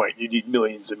the whole point. You need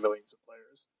millions and millions of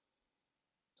players.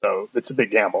 So it's a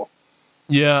big gamble.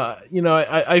 Yeah,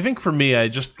 I think for me, I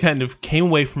just kind of came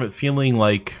away from it feeling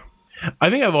like, I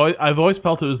think I've always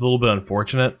felt it was a little bit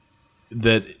unfortunate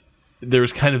that there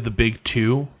was kind of the big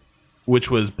two,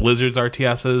 which was Blizzard's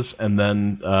RTSs and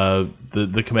then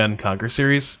the Command and Conquer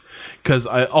series, because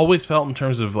I always felt in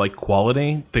terms of like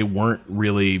quality, they weren't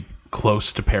really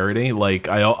close to parity. Like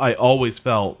I always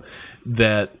felt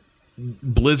that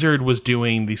Blizzard was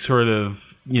doing the sort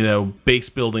of, base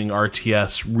building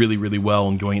RTS really, really well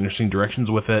and going interesting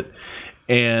directions with it.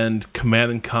 And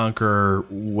Command and Conquer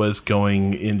was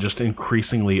going in just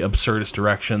increasingly absurdist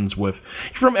directions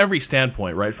from every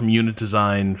standpoint, right? From unit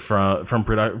design, from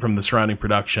the surrounding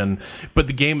production. But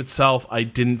the game itself, I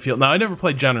didn't feel... Now, I never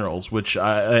played Generals, which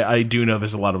I do know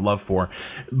there's a lot of love for.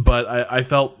 But I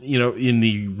felt, in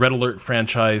the Red Alert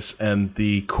franchise and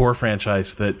the Core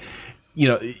franchise that,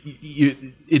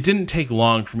 it didn't take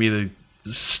long for me to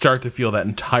start to feel that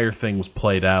entire thing was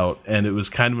played out. And it was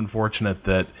kind of unfortunate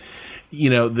that...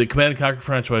 the Command & Conquer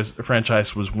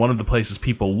franchise was one of the places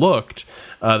people looked,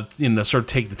 sort of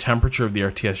take the temperature of the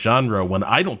RTS genre, when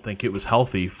I don't think it was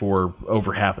healthy for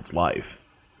over half its life.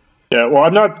 Yeah, well,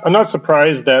 I'm not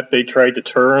surprised that they tried to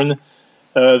turn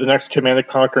the next Command &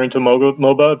 Conquer into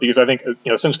MOBA, because I think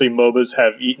essentially MOBAs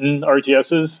have eaten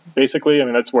RTSs. Basically, I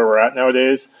mean that's where we're at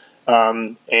nowadays.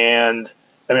 And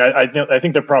I mean I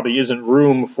think there probably isn't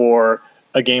room for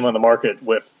a game on the market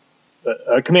with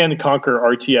a Command & Conquer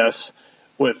RTS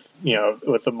with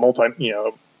a multi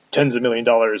tens of $1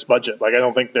 million budget. Like I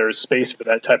don't think there's space for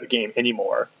that type of game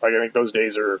anymore. Like I think those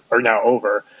days are now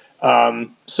over.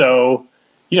 So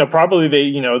probably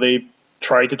they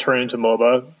tried to turn into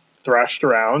MOBA, thrashed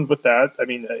around with that. I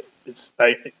mean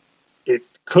it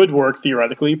could work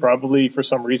theoretically. Probably for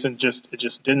some reason it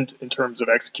just didn't in terms of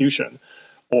execution,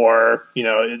 or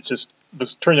it just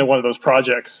was turned into one of those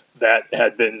projects that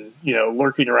had been,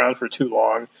 lurking around for too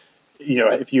long.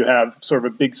 If you have sort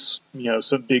of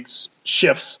some big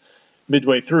shifts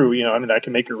midway through, that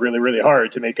can make it really, really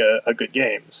hard to make a good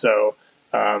game. So,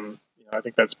 I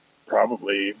think that's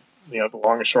probably, the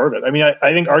long and short of it. I mean,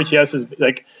 I think RTS is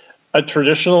like a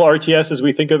traditional RTS as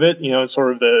we think of it,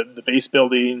 sort of the base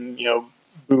building,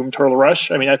 boom, turtle rush.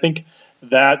 I mean, I think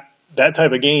that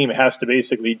type of game has to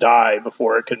basically die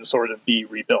before it can sort of be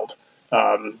rebuilt.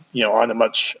 On a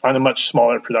much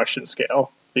smaller production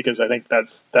scale, because I think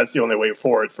that's the only way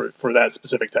forward for that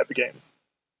specific type of game.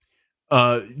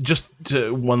 Just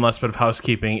one last bit of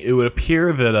housekeeping. It would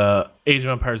appear that Age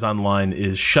of Empires Online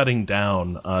is shutting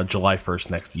down July 1st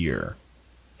next year.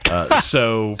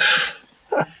 So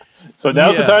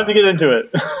now's the time to get into it.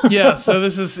 Yeah, so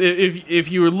this is if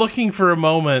you were looking for a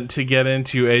moment to get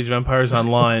into Age of Empires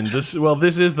Online, this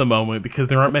is the moment, because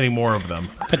there aren't many more of them.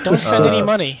 But don't spend any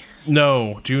money.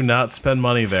 No, do not spend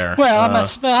money there. Well,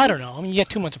 I don't know. I mean, you get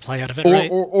 2 months to play out of it, right?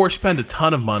 Or spend a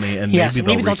ton of money, and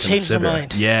maybe they'll change their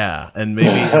mind. Yeah, and maybe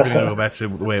everything will go back to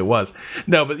the way it was.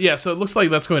 No, but yeah, so it looks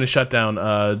like that's going to shut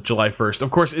down July 1st.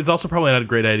 Of course, it's also probably not a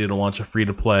great idea to launch a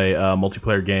free-to-play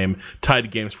multiplayer game tied to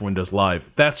Games for Windows Live.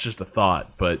 That's just a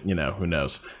thought, but, who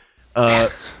knows.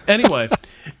 Anyway,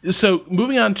 so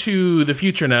moving on to the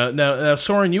future now,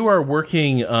 Soren, you are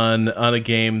working on a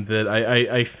game that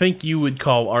I think you would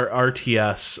call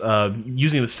RTS,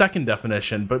 using the second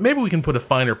definition, but maybe we can put a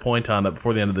finer point on it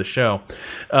before the end of the show.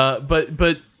 But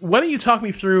why don't you talk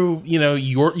me through,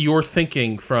 your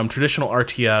thinking from traditional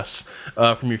RTS,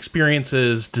 from your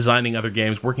experiences designing other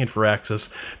games, working at Firaxis,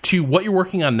 to what you're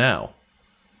working on now?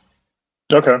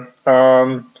 Okay.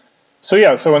 So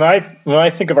when I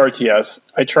think of RTS,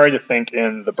 I try to think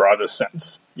in the broadest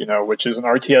sense, which is an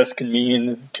RTS can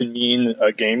mean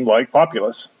a game like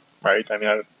Populous, right? I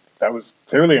mean, that was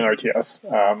clearly an RTS.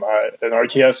 An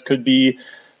RTS could be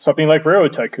something like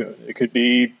Railroad Tycoon. It could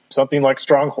be something like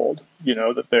Stronghold.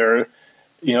 That there is,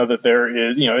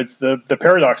 it's the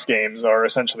Paradox games are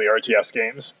essentially RTS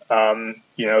games.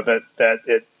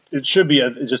 That it should be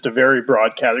just a very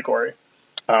broad category.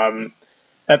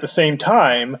 At the same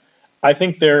time, I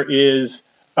think there is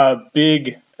a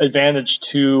big advantage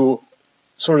to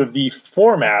sort of the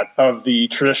format of the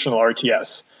traditional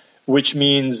RTS, which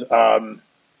means a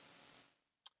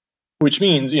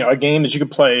game that you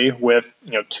could play with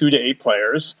 2 to 8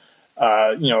 players,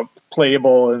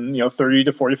 playable in 30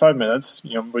 to 45 minutes,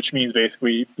 which means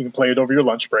basically you can play it over your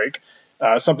lunch break.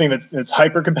 Something that's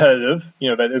hyper competitive,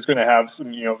 that is going to have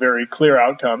some very clear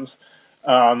outcomes.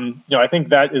 I think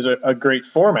that is a great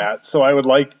format. So I would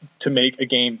like to make a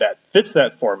game that fits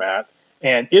that format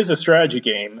and is a strategy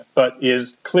game, but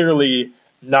is clearly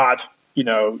not,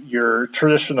 your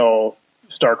traditional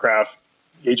StarCraft,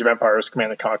 Age of Empires,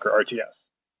 Command and Conquer RTS.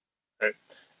 Right?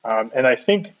 And I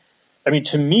think,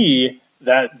 to me,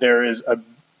 that there is a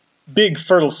big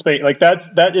fertile space. Like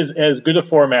that is as good a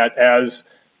format as,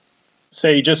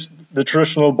 say, just the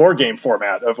traditional board game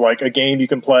format of like a game you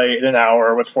can play in an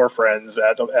hour with 4 friends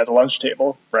at a lunch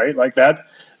table, right? Like that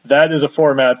is a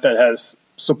format that has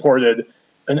supported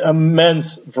an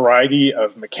immense variety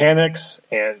of mechanics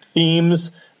and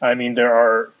themes. There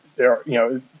are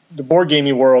the board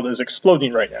gaming world is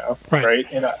exploding right now, right?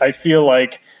 And I feel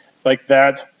like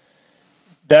that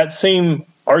same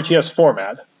RTS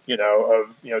format,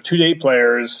 of 2 to 8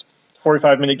 players,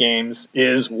 45-minute games,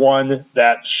 is one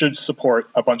that should support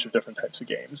a bunch of different types of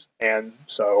games. And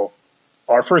so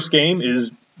our first game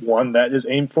is one that is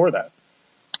aimed for that.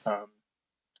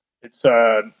 It's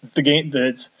the game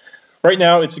that's right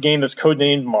now. It's a game that's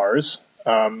codenamed Mars.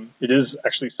 It is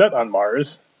actually set on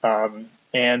Mars.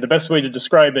 And the best way to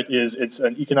describe it is it's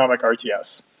an economic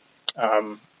RTS,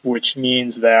 which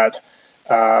means that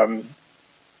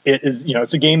it is,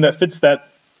 it's a game that fits that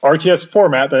RTS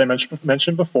format that I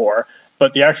mentioned before,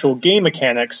 but the actual game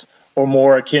mechanics are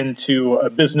more akin to a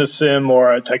business sim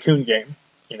or a tycoon game.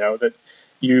 That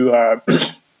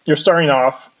you're starting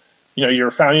off, you're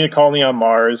founding a colony on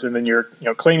Mars, and then you're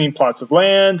claiming plots of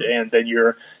land, and then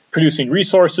you're producing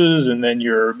resources, and then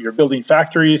you're building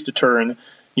factories to turn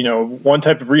one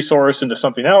type of resource into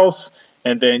something else,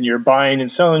 and then you're buying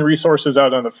and selling resources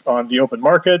out on the open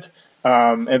market.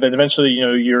 And then eventually,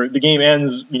 the game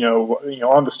ends,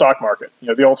 on the stock market.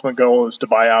 The ultimate goal is to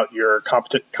buy out your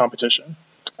competition.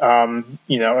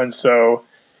 And so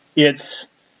it's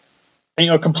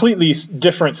a completely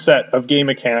different set of game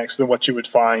mechanics than what you would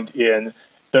find in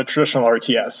the traditional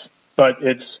RTS. But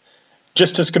it's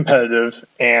just as competitive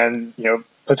and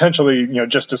potentially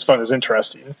just as fun as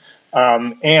interesting.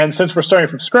 And since we're starting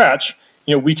from scratch,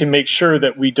 we can make sure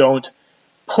that we don't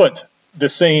put the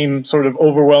same sort of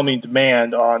overwhelming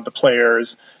demand on the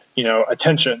players,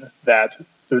 attention that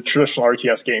the traditional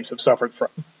RTS games have suffered from.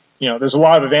 There's a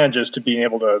lot of advantages to being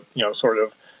able to, sort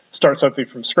of start something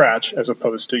from scratch as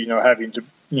opposed to, having to,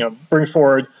 bring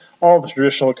forward all the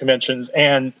traditional conventions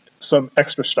and some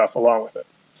extra stuff along with it.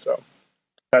 So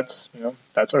that's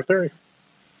our theory.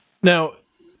 Now,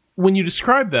 when you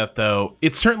describe that, though,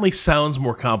 it certainly sounds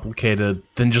more complicated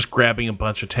than just grabbing a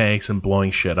bunch of tanks and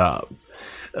blowing shit up.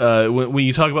 When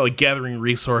you talk about like gathering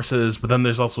resources, but then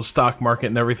there's also stock market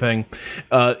and everything,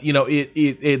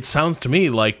 it sounds to me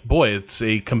like, boy, it's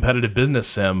a competitive business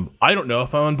sim. I don't know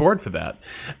if I'm on board for that.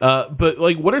 But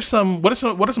like, what are some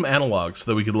analogs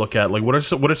that we could look at? Like, what are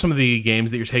some of the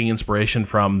games that you're taking inspiration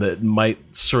from that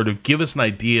might sort of give us an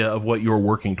idea of what you're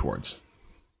working towards?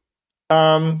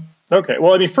 Okay.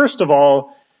 Well, first of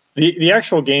all, the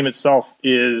actual game itself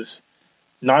is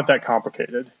not that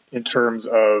complicated in terms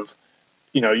of,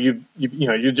 you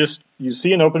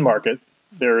see an open market.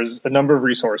 There's a number of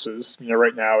resources.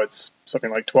 Right now it's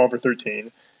something like 12 or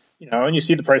 13. And you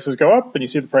see the prices go up and you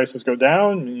see the prices go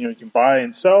down. And, you can buy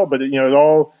and sell, but it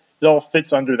all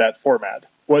fits under that format.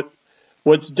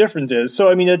 What's different is,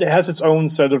 it has its own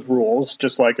set of rules,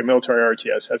 just like a military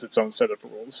RTS has its own set of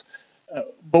rules.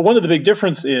 But one of the big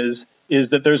differences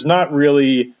is that there's not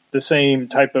really the same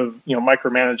type of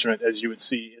micromanagement as you would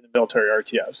see in a military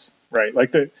RTS, right?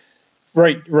 Like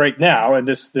right now, and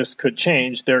this could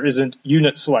change. There isn't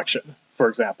unit selection, for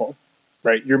example,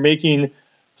 right? You're making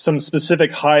some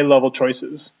specific high level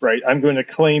choices, right? I'm going to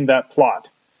claim that plot,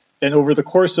 and over the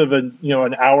course of an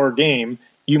hour game,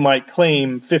 you might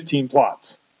claim 15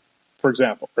 plots, for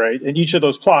example, right? And each of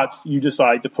those plots, you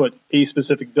decide to put a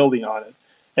specific building on it.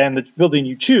 And the building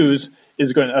you choose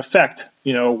is going to affect,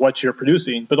 what you're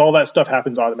producing, but all that stuff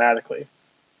happens automatically,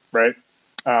 right?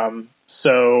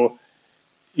 So,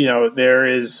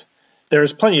 there's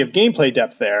plenty of gameplay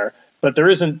depth there, but there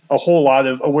isn't a whole lot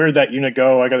of, where'd that unit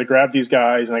go? I got to grab these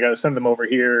guys and I got to send them over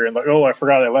here. And like, I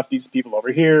forgot I left these people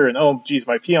over here. And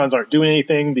my peons aren't doing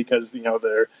anything because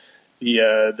the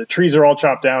trees are all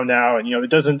chopped down now, and it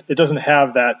doesn't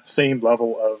have that same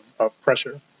level of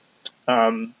pressure.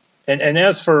 And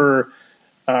as for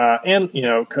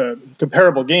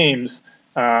comparable games,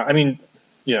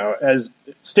 as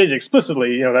stated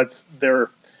explicitly,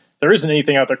 there isn't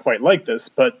anything out there quite like this,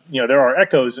 but there are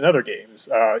echoes in other games.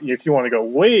 If you want to go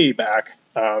way back,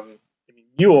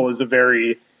 Mule is a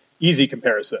very easy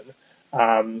comparison.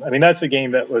 That's a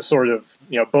game that was sort of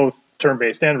both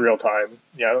turn-based and real-time.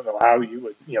 I don't know how you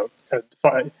would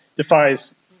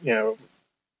defies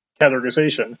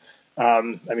categorization. I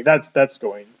mean,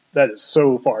 that is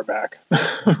so far back,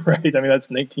 right? I mean, that's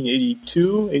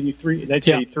 1983, I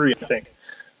think.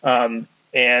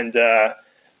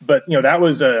 But that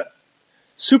was a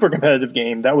super competitive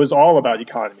game that was all about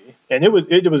economy, and it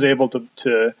was able to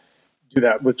do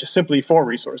that with just simply 4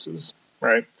 resources,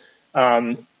 right?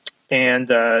 Another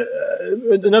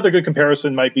good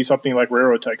comparison might be something like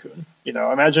Railroad Tycoon.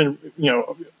 Imagine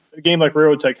a game like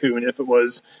Railroad Tycoon if it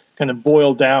was kind of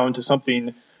boiled down to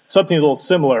something a little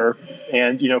similar,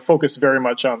 and focused very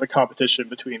much on the competition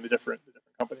between the different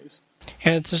companies.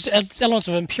 And it's elements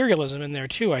of imperialism in there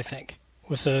too, I think,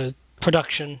 with the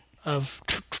production of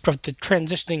the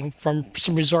transitioning from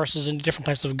some resources into different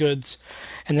types of goods,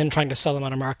 and then trying to sell them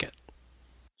on a market.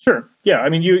 Sure. Yeah. I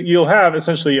mean, you'll have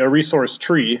essentially a resource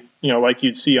tree, like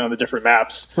you'd see on the different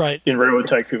maps right. in Railroad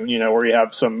Tycoon, where you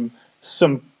have some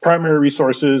primary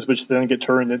resources which then get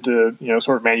turned into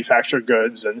sort of manufactured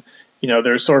goods, and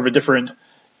there's sort of a different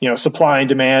supply and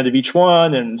demand of each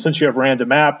one, and since you have random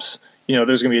maps,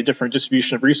 there's going to be a different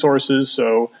distribution of resources.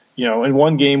 So in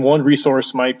one game, one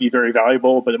resource might be very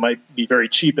valuable, but it might be very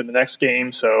cheap in the next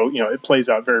game. So it plays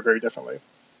out very, very differently.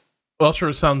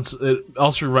 It sounds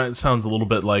a little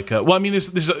bit like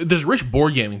there's a rich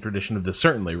board gaming tradition of this,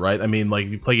 certainly, right? I mean, like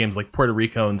if you play games like Puerto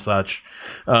Rico and such,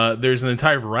 there's an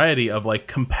entire variety of like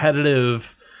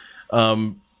competitive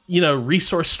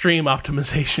resource stream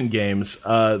optimization games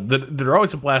that are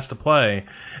always a blast to play.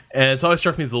 And it's always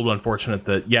struck me as a little bit unfortunate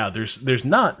that there's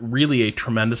not really a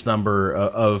tremendous number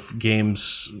of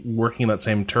games working that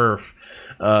same turf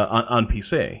on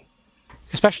PC.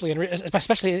 Especially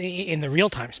in the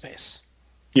real-time space.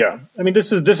 Yeah, I mean,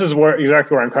 this is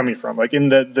exactly where I'm coming from. Like in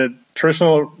the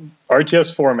traditional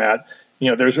RTS format,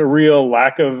 there's a real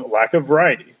lack of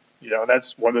variety.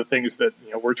 That's one of the things that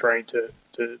we're trying to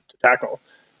tackle.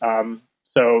 There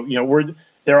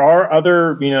are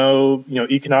other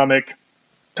economic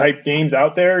type games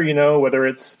out there. Whether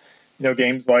it's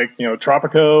games like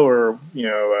Tropico or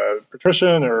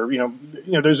Patrician, or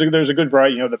there's a good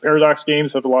variety. The Paradox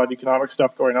games have a lot of economic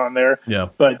stuff going on there. Yeah.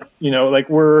 But like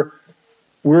we're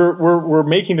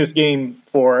making this game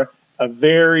for a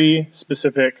very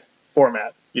specific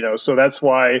format. So that's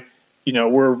why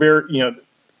we're very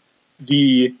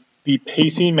the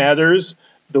pacing matters.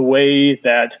 The way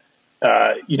that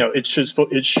it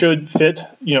should fit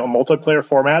a multiplayer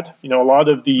format. A lot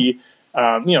of the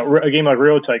a game like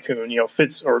Railroad Tycoon,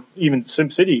 fits, or even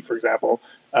SimCity, for example,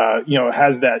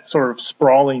 has that sort of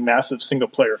sprawling, massive single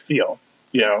player feel,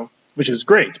 which is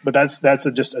great, but that's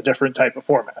just a different type of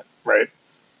format, right?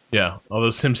 Yeah, although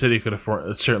SimCity could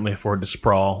certainly afford to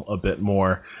sprawl a bit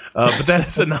more, but that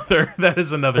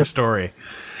is another story.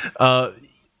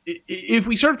 If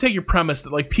we sort of take your premise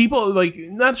that like people like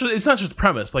it's not just a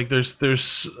premise, like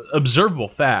there's observable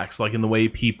facts, like in the way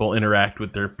people interact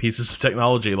with their pieces of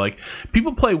technology. Like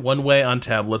people play one way on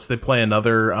tablets, they play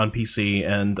another on PC,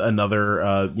 and another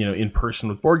in person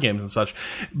with board games and such.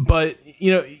 But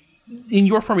in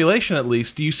your formulation, at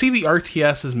least, do you see the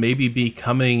RTS as maybe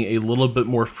becoming a little bit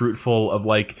more fruitful of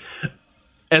like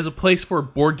as a place for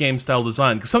board game style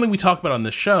design? Because something we talk about on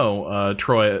this show,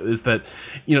 Troy, is that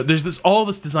there's all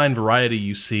this design variety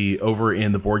you see over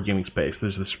in the board gaming space.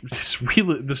 There's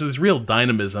this real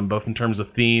dynamism, both in terms of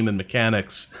theme and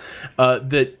mechanics,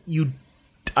 that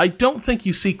I don't think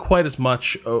you see quite as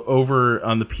much over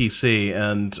on the PC,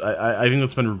 and I think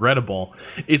that's been regrettable.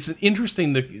 It's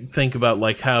interesting to think about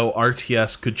like how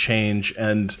RTS could change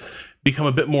and become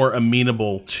a bit more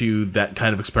amenable to that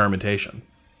kind of experimentation.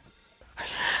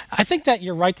 I think that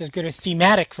you're right. There's greater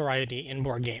thematic variety in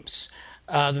board games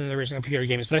than there is in computer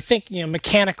games. But I think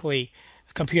mechanically,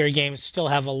 computer games still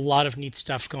have a lot of neat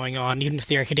stuff going on, even if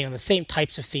they are hitting on the same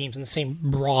types of themes and the same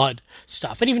broad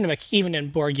stuff. And even in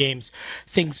board games,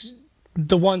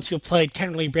 the ones who play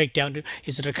generally break down to: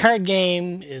 is it a card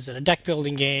game? Is it a deck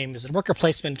building game? Is it a worker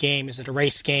placement game? Is it a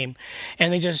race game?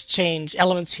 And they just change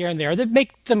elements here and there that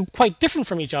make them quite different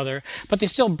from each other, but they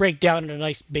still break down into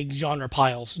nice big genre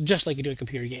piles, just like you do in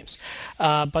computer games.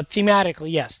 But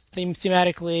thematically, yes,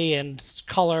 thematically and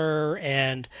color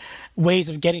and ways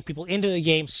of getting people into the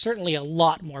game, certainly a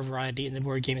lot more variety in the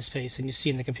board game space than you see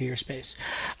in the computer space.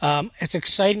 It's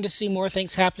exciting to see more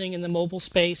things happening in the mobile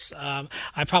space. I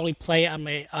probably play on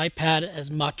my iPad as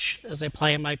much as I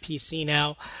play on my PC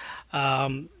now.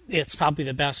 It's probably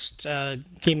the best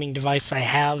gaming device I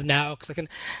have now, because I can,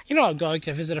 I'm going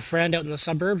to visit a friend out in the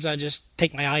suburbs. I just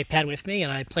take my iPad with me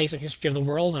and I play some History of the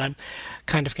World, and I'm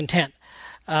kind of content.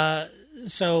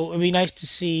 So it'd be nice to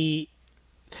see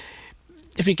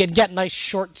if we could get nice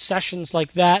short sessions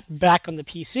like that back on the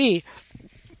PC,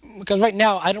 because right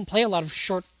now I don't play a lot of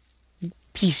short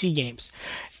PC games.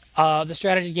 The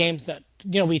strategy games that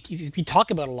we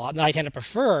talk about a lot, and that I tend to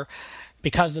prefer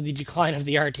because of the decline of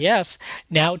the RTS,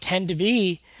 now tend to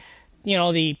be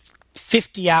the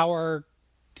 50-hour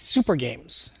super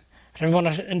games.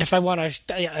 If I want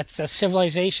to, it's a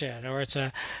Civilization, or it's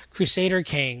a Crusader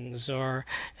Kings, or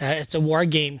it's a War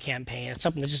Game campaign. It's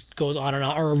something that just goes on and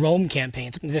on, or a Rome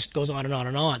campaign. Something that just goes on and on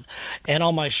and on. And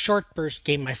all my short burst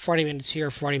game, my 40 minutes here,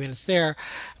 40 minutes there,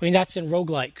 I mean, that's in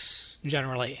roguelikes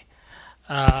generally.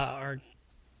 Or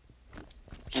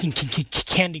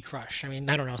Candy Crush. I mean,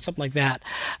 I don't know, something like that.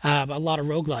 A lot of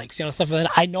roguelikes, stuff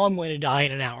that I know I'm going to die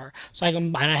in an hour. So I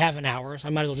have an hour, so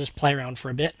I might as well just play around for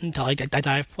a bit until I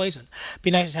die of poison. It'd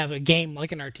be nice to have a game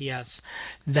like an RTS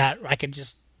that I could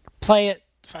just play it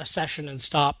for a session and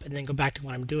stop and then go back to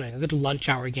what I'm doing. A good lunch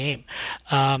hour game.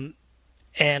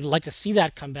 And I'd like to see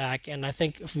that come back. And I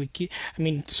think if we keep,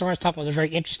 Soren's talking about a very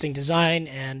interesting design,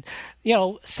 and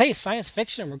say science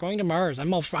fiction. We're going to Mars.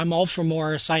 I'm all for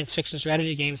more science fiction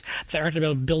strategy games that aren't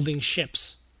about building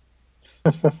ships.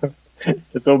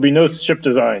 There'll be no ship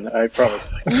design, I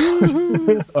promise.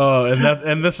 And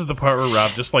this is the part where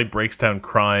Rob just breaks down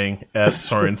crying at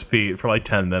Soren's feet for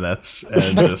 10 minutes,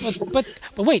 and but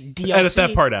wait, DLC. Edit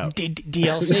that part out.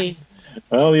 DLC.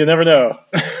 Well, you never know.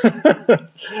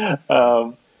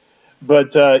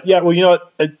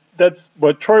 That's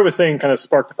what Troy was saying. Kind of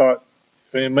sparked a thought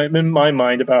in my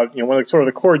mind about one of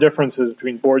the core differences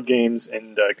between board games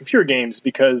and computer games.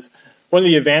 Because one of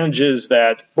the advantages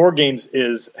that board games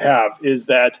have is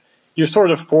that you're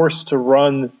sort of forced to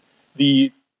run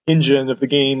the engine of the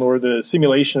game or the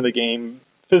simulation of the game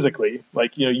physically.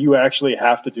 You actually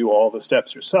have to do all the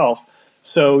steps yourself.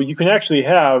 So you can actually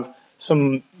have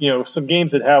some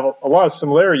games that have a lot of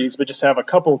similarities, but just have a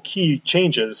couple key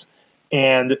changes,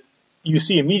 and you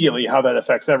see immediately how that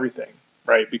affects everything,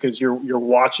 right? Because you're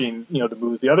watching, the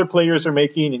moves the other players are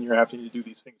making, and you're having to do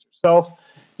these things yourself.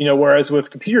 Whereas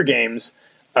with computer games,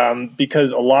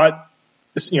 because a lot,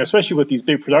 especially with these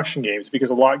big production games, because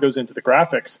a lot goes into the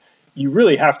graphics, you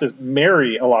really have to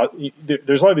marry a lot.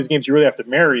 There's a lot of these games you really have to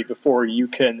marry before you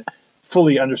can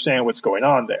fully understand what's going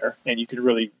on there, and you can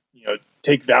really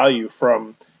take value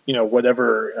from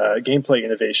whatever gameplay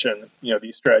innovation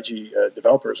these strategy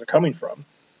developers are coming from.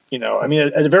 At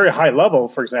a very high level,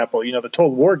 for example, the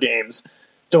Total War games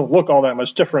don't look all that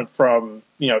much different from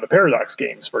the Paradox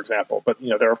games, for example, but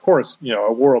they're of course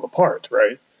a world apart,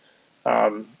 right?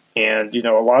 And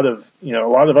a lot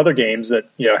of other games that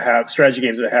have strategy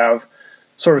games that have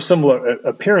sort of similar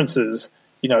appearances,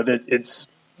 that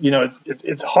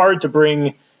it's hard to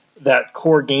bring that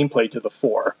core gameplay to the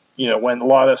fore. When a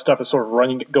lot of that stuff is sort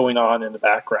of going on in the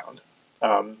background.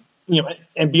 And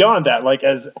beyond that,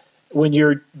 as when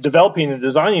you're developing and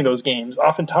designing those games,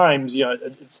 oftentimes,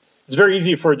 it's very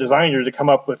easy for a designer to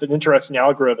come up with an interesting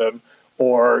algorithm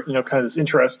or, kind of this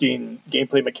interesting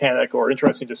gameplay mechanic or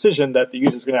interesting decision that the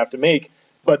user is going to have to make,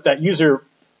 but that user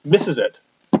misses it.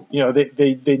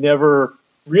 They never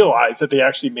realize that they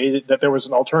actually made it, that there was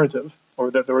an alternative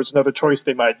or that there was another choice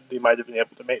they might have been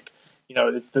able to make.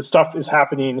 The stuff is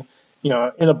happening, in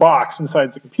a box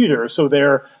inside the computer, so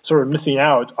they're sort of missing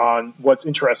out on what's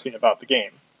interesting about the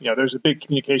game. There's a big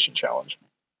communication challenge.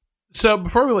 So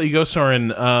before we let you go, Soren,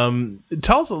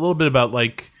 tell us a little bit about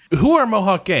who are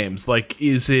Mohawk Games?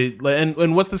 Is it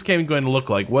and what's this game going to look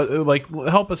like? What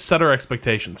help us set our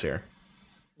expectations here.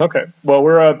 Okay, well,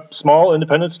 we're a small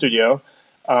independent studio.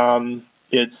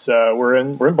 We're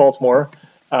in Baltimore.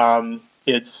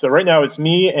 It's right now it's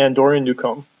me and Dorian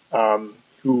Newcomb.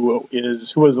 Who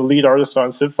was the lead artist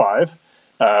on Civ 5,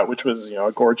 which was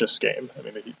a gorgeous game.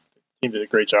 The team did a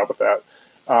great job with that.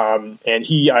 And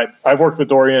I've worked with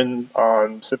Dorian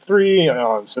on Civ 3 and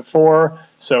on Civ 4,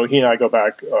 so he and I go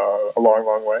back a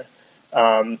long way.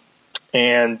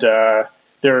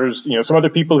 There's some other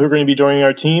people who are going to be joining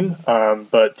our team,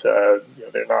 but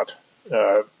they're not.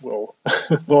 We'll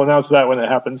announce that when it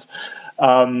happens.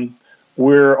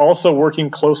 We're also working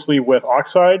closely with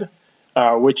Oxide,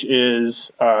 which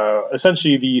is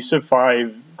essentially the Civ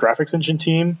 5 graphics engine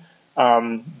team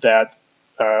that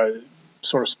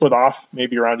sort of split off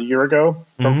maybe around a year ago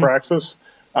from Firaxis.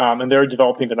 And they're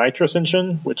developing the Nitrous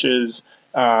engine, which is,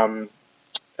 the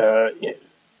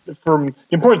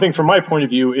important thing from my point of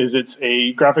view is it's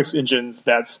a graphics engine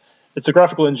it's a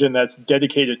graphical engine that's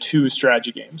dedicated to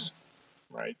strategy games,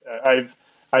 right?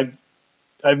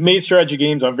 I've made strategy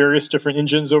games on various different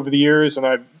engines over the years, and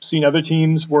I've seen other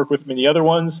teams work with many other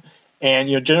ones. And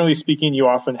generally speaking, you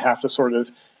often have to sort of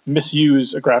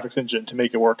misuse a graphics engine to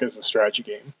make it work as a strategy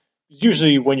game.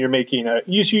 Usually, when you're making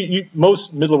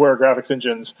most middleware graphics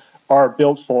engines are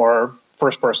built for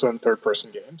first-person,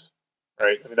 third-person games,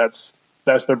 right? I mean, that's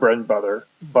their bread and butter.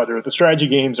 The strategy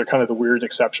games are kind of the weird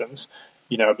exceptions,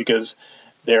 because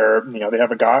they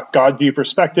have a God view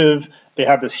perspective. They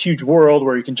have this huge world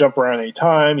where you can jump around any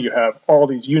time. You have all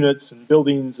these units and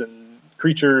buildings and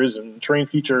creatures and terrain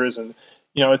features, and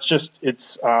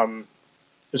it's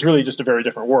really just a very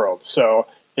different world. So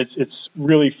it's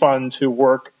really fun to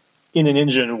work in an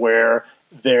engine where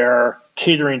they're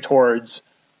catering towards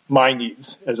my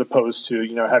needs as opposed to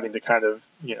having to kind of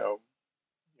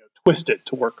twist it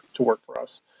to work for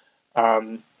us.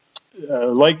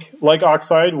 Like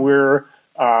Oxide, we're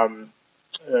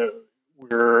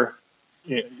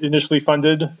initially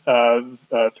funded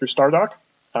through Stardock.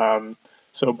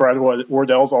 So Brad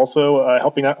Wardell's also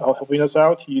helping us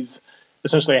out. He's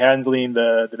essentially handling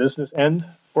the business end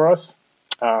for us,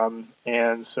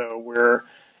 and so we're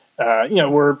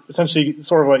essentially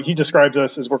sort of like he describes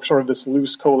us as we're sort of this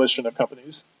loose coalition of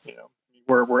companies.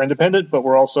 We're independent, but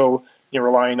we're also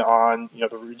relying on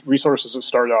the resources of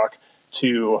Stardock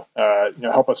to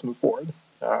help us move forward.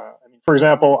 For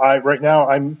example, right now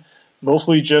I'm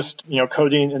mostly just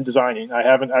coding and designing. I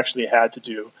haven't actually had to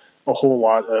do a whole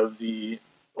lot of the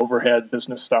overhead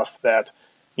business stuff that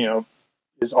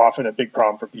is often a big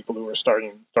problem for people who are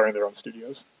starting their own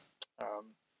studios.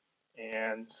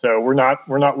 And so we're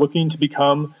not looking to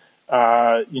become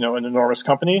an enormous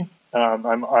company.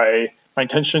 My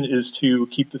intention is to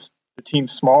keep the team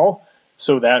small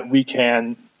so that we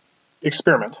can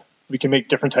experiment. We can make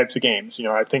different types of games.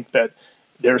 I think that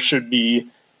there should be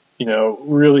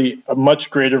really a much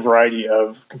greater variety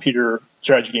of computer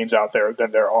strategy games out there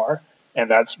than there are, and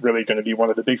that's really going to be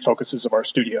one of the big focuses of our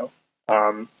studio.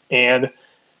 And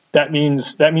that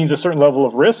means a certain level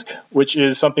of risk, which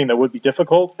is something that would be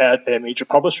difficult at a major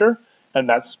publisher, and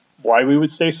that's why we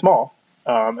would stay small.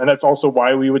 And that's also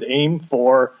why we would aim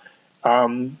for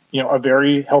a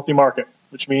very healthy market,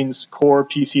 which means core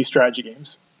PC strategy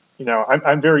games.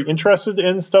 I'm very interested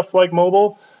in stuff like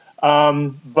mobile,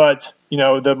 but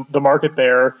the market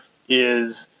there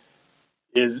is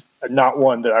not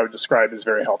one that I would describe as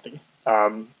very healthy.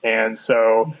 And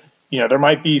so there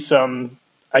might be some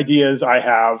ideas I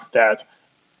have that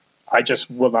I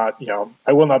just will not,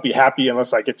 I will not be happy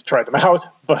unless I get to try them out.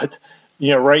 But,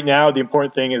 right now the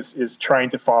important thing is trying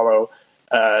to follow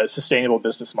a sustainable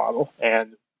business model.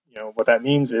 And, what that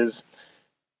means is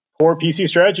core PC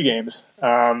strategy games,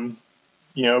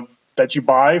 that you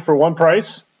buy for one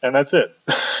price and that's it.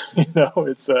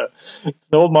 It's an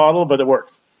old model, but it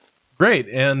works. Great.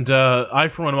 And I,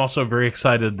 for one, am also very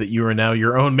excited that you are now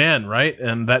your own man, right?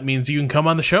 And that means you can come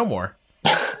on the show more.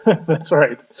 That's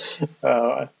right.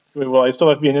 Will I still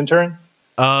have to be an intern?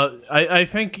 I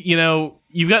think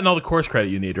you've gotten all the course credit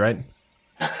you need, right?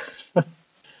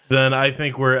 Then I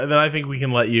think we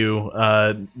can let you.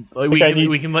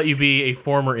 We can let you be a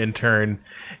former intern,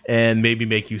 and maybe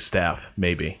make you staff.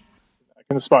 Maybe I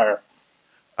can aspire.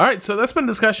 All right, so that's been a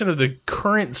discussion of the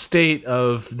current state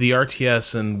of the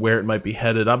RTS and where it might be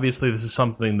headed. Obviously, this is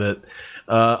something that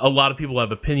a lot of people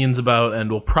have opinions about,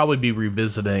 and we'll probably be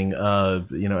revisiting.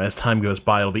 As time goes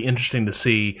by, it'll be interesting to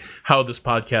see how this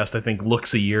podcast, I think,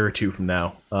 looks a year or two from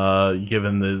now,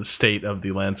 given the state of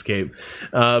the landscape.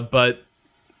 But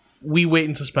we wait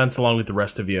in suspense along with the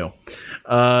rest of you.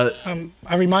 A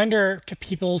reminder to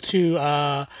people to,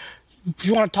 if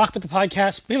you want to talk about the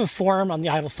podcast, we have a forum on the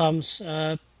Idle Thumbs.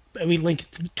 We link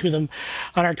to them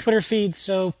on our Twitter feed,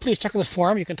 so please check out the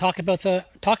forum. You can talk about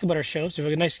our shows. We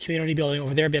have a nice community building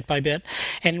over there bit by bit,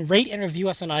 and rate and review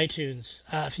us on iTunes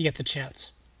if you get the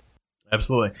chance.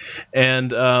 Absolutely.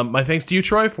 And my thanks to you,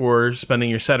 Troy, for spending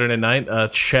your Saturday night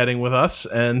chatting with us,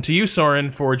 and to you,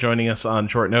 Soren, for joining us on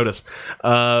short notice.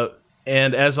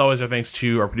 And as always, our thanks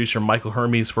to our producer, Michael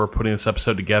Hermes, for putting this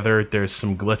episode together. There's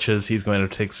some glitches he's going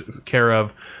to take care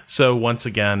of. So once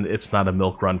again, it's not a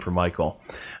milk run for Michael.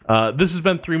 This has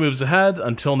been 3 Moves Ahead.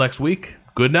 Until next week,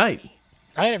 good night.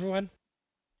 Night, everyone.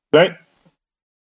 Night.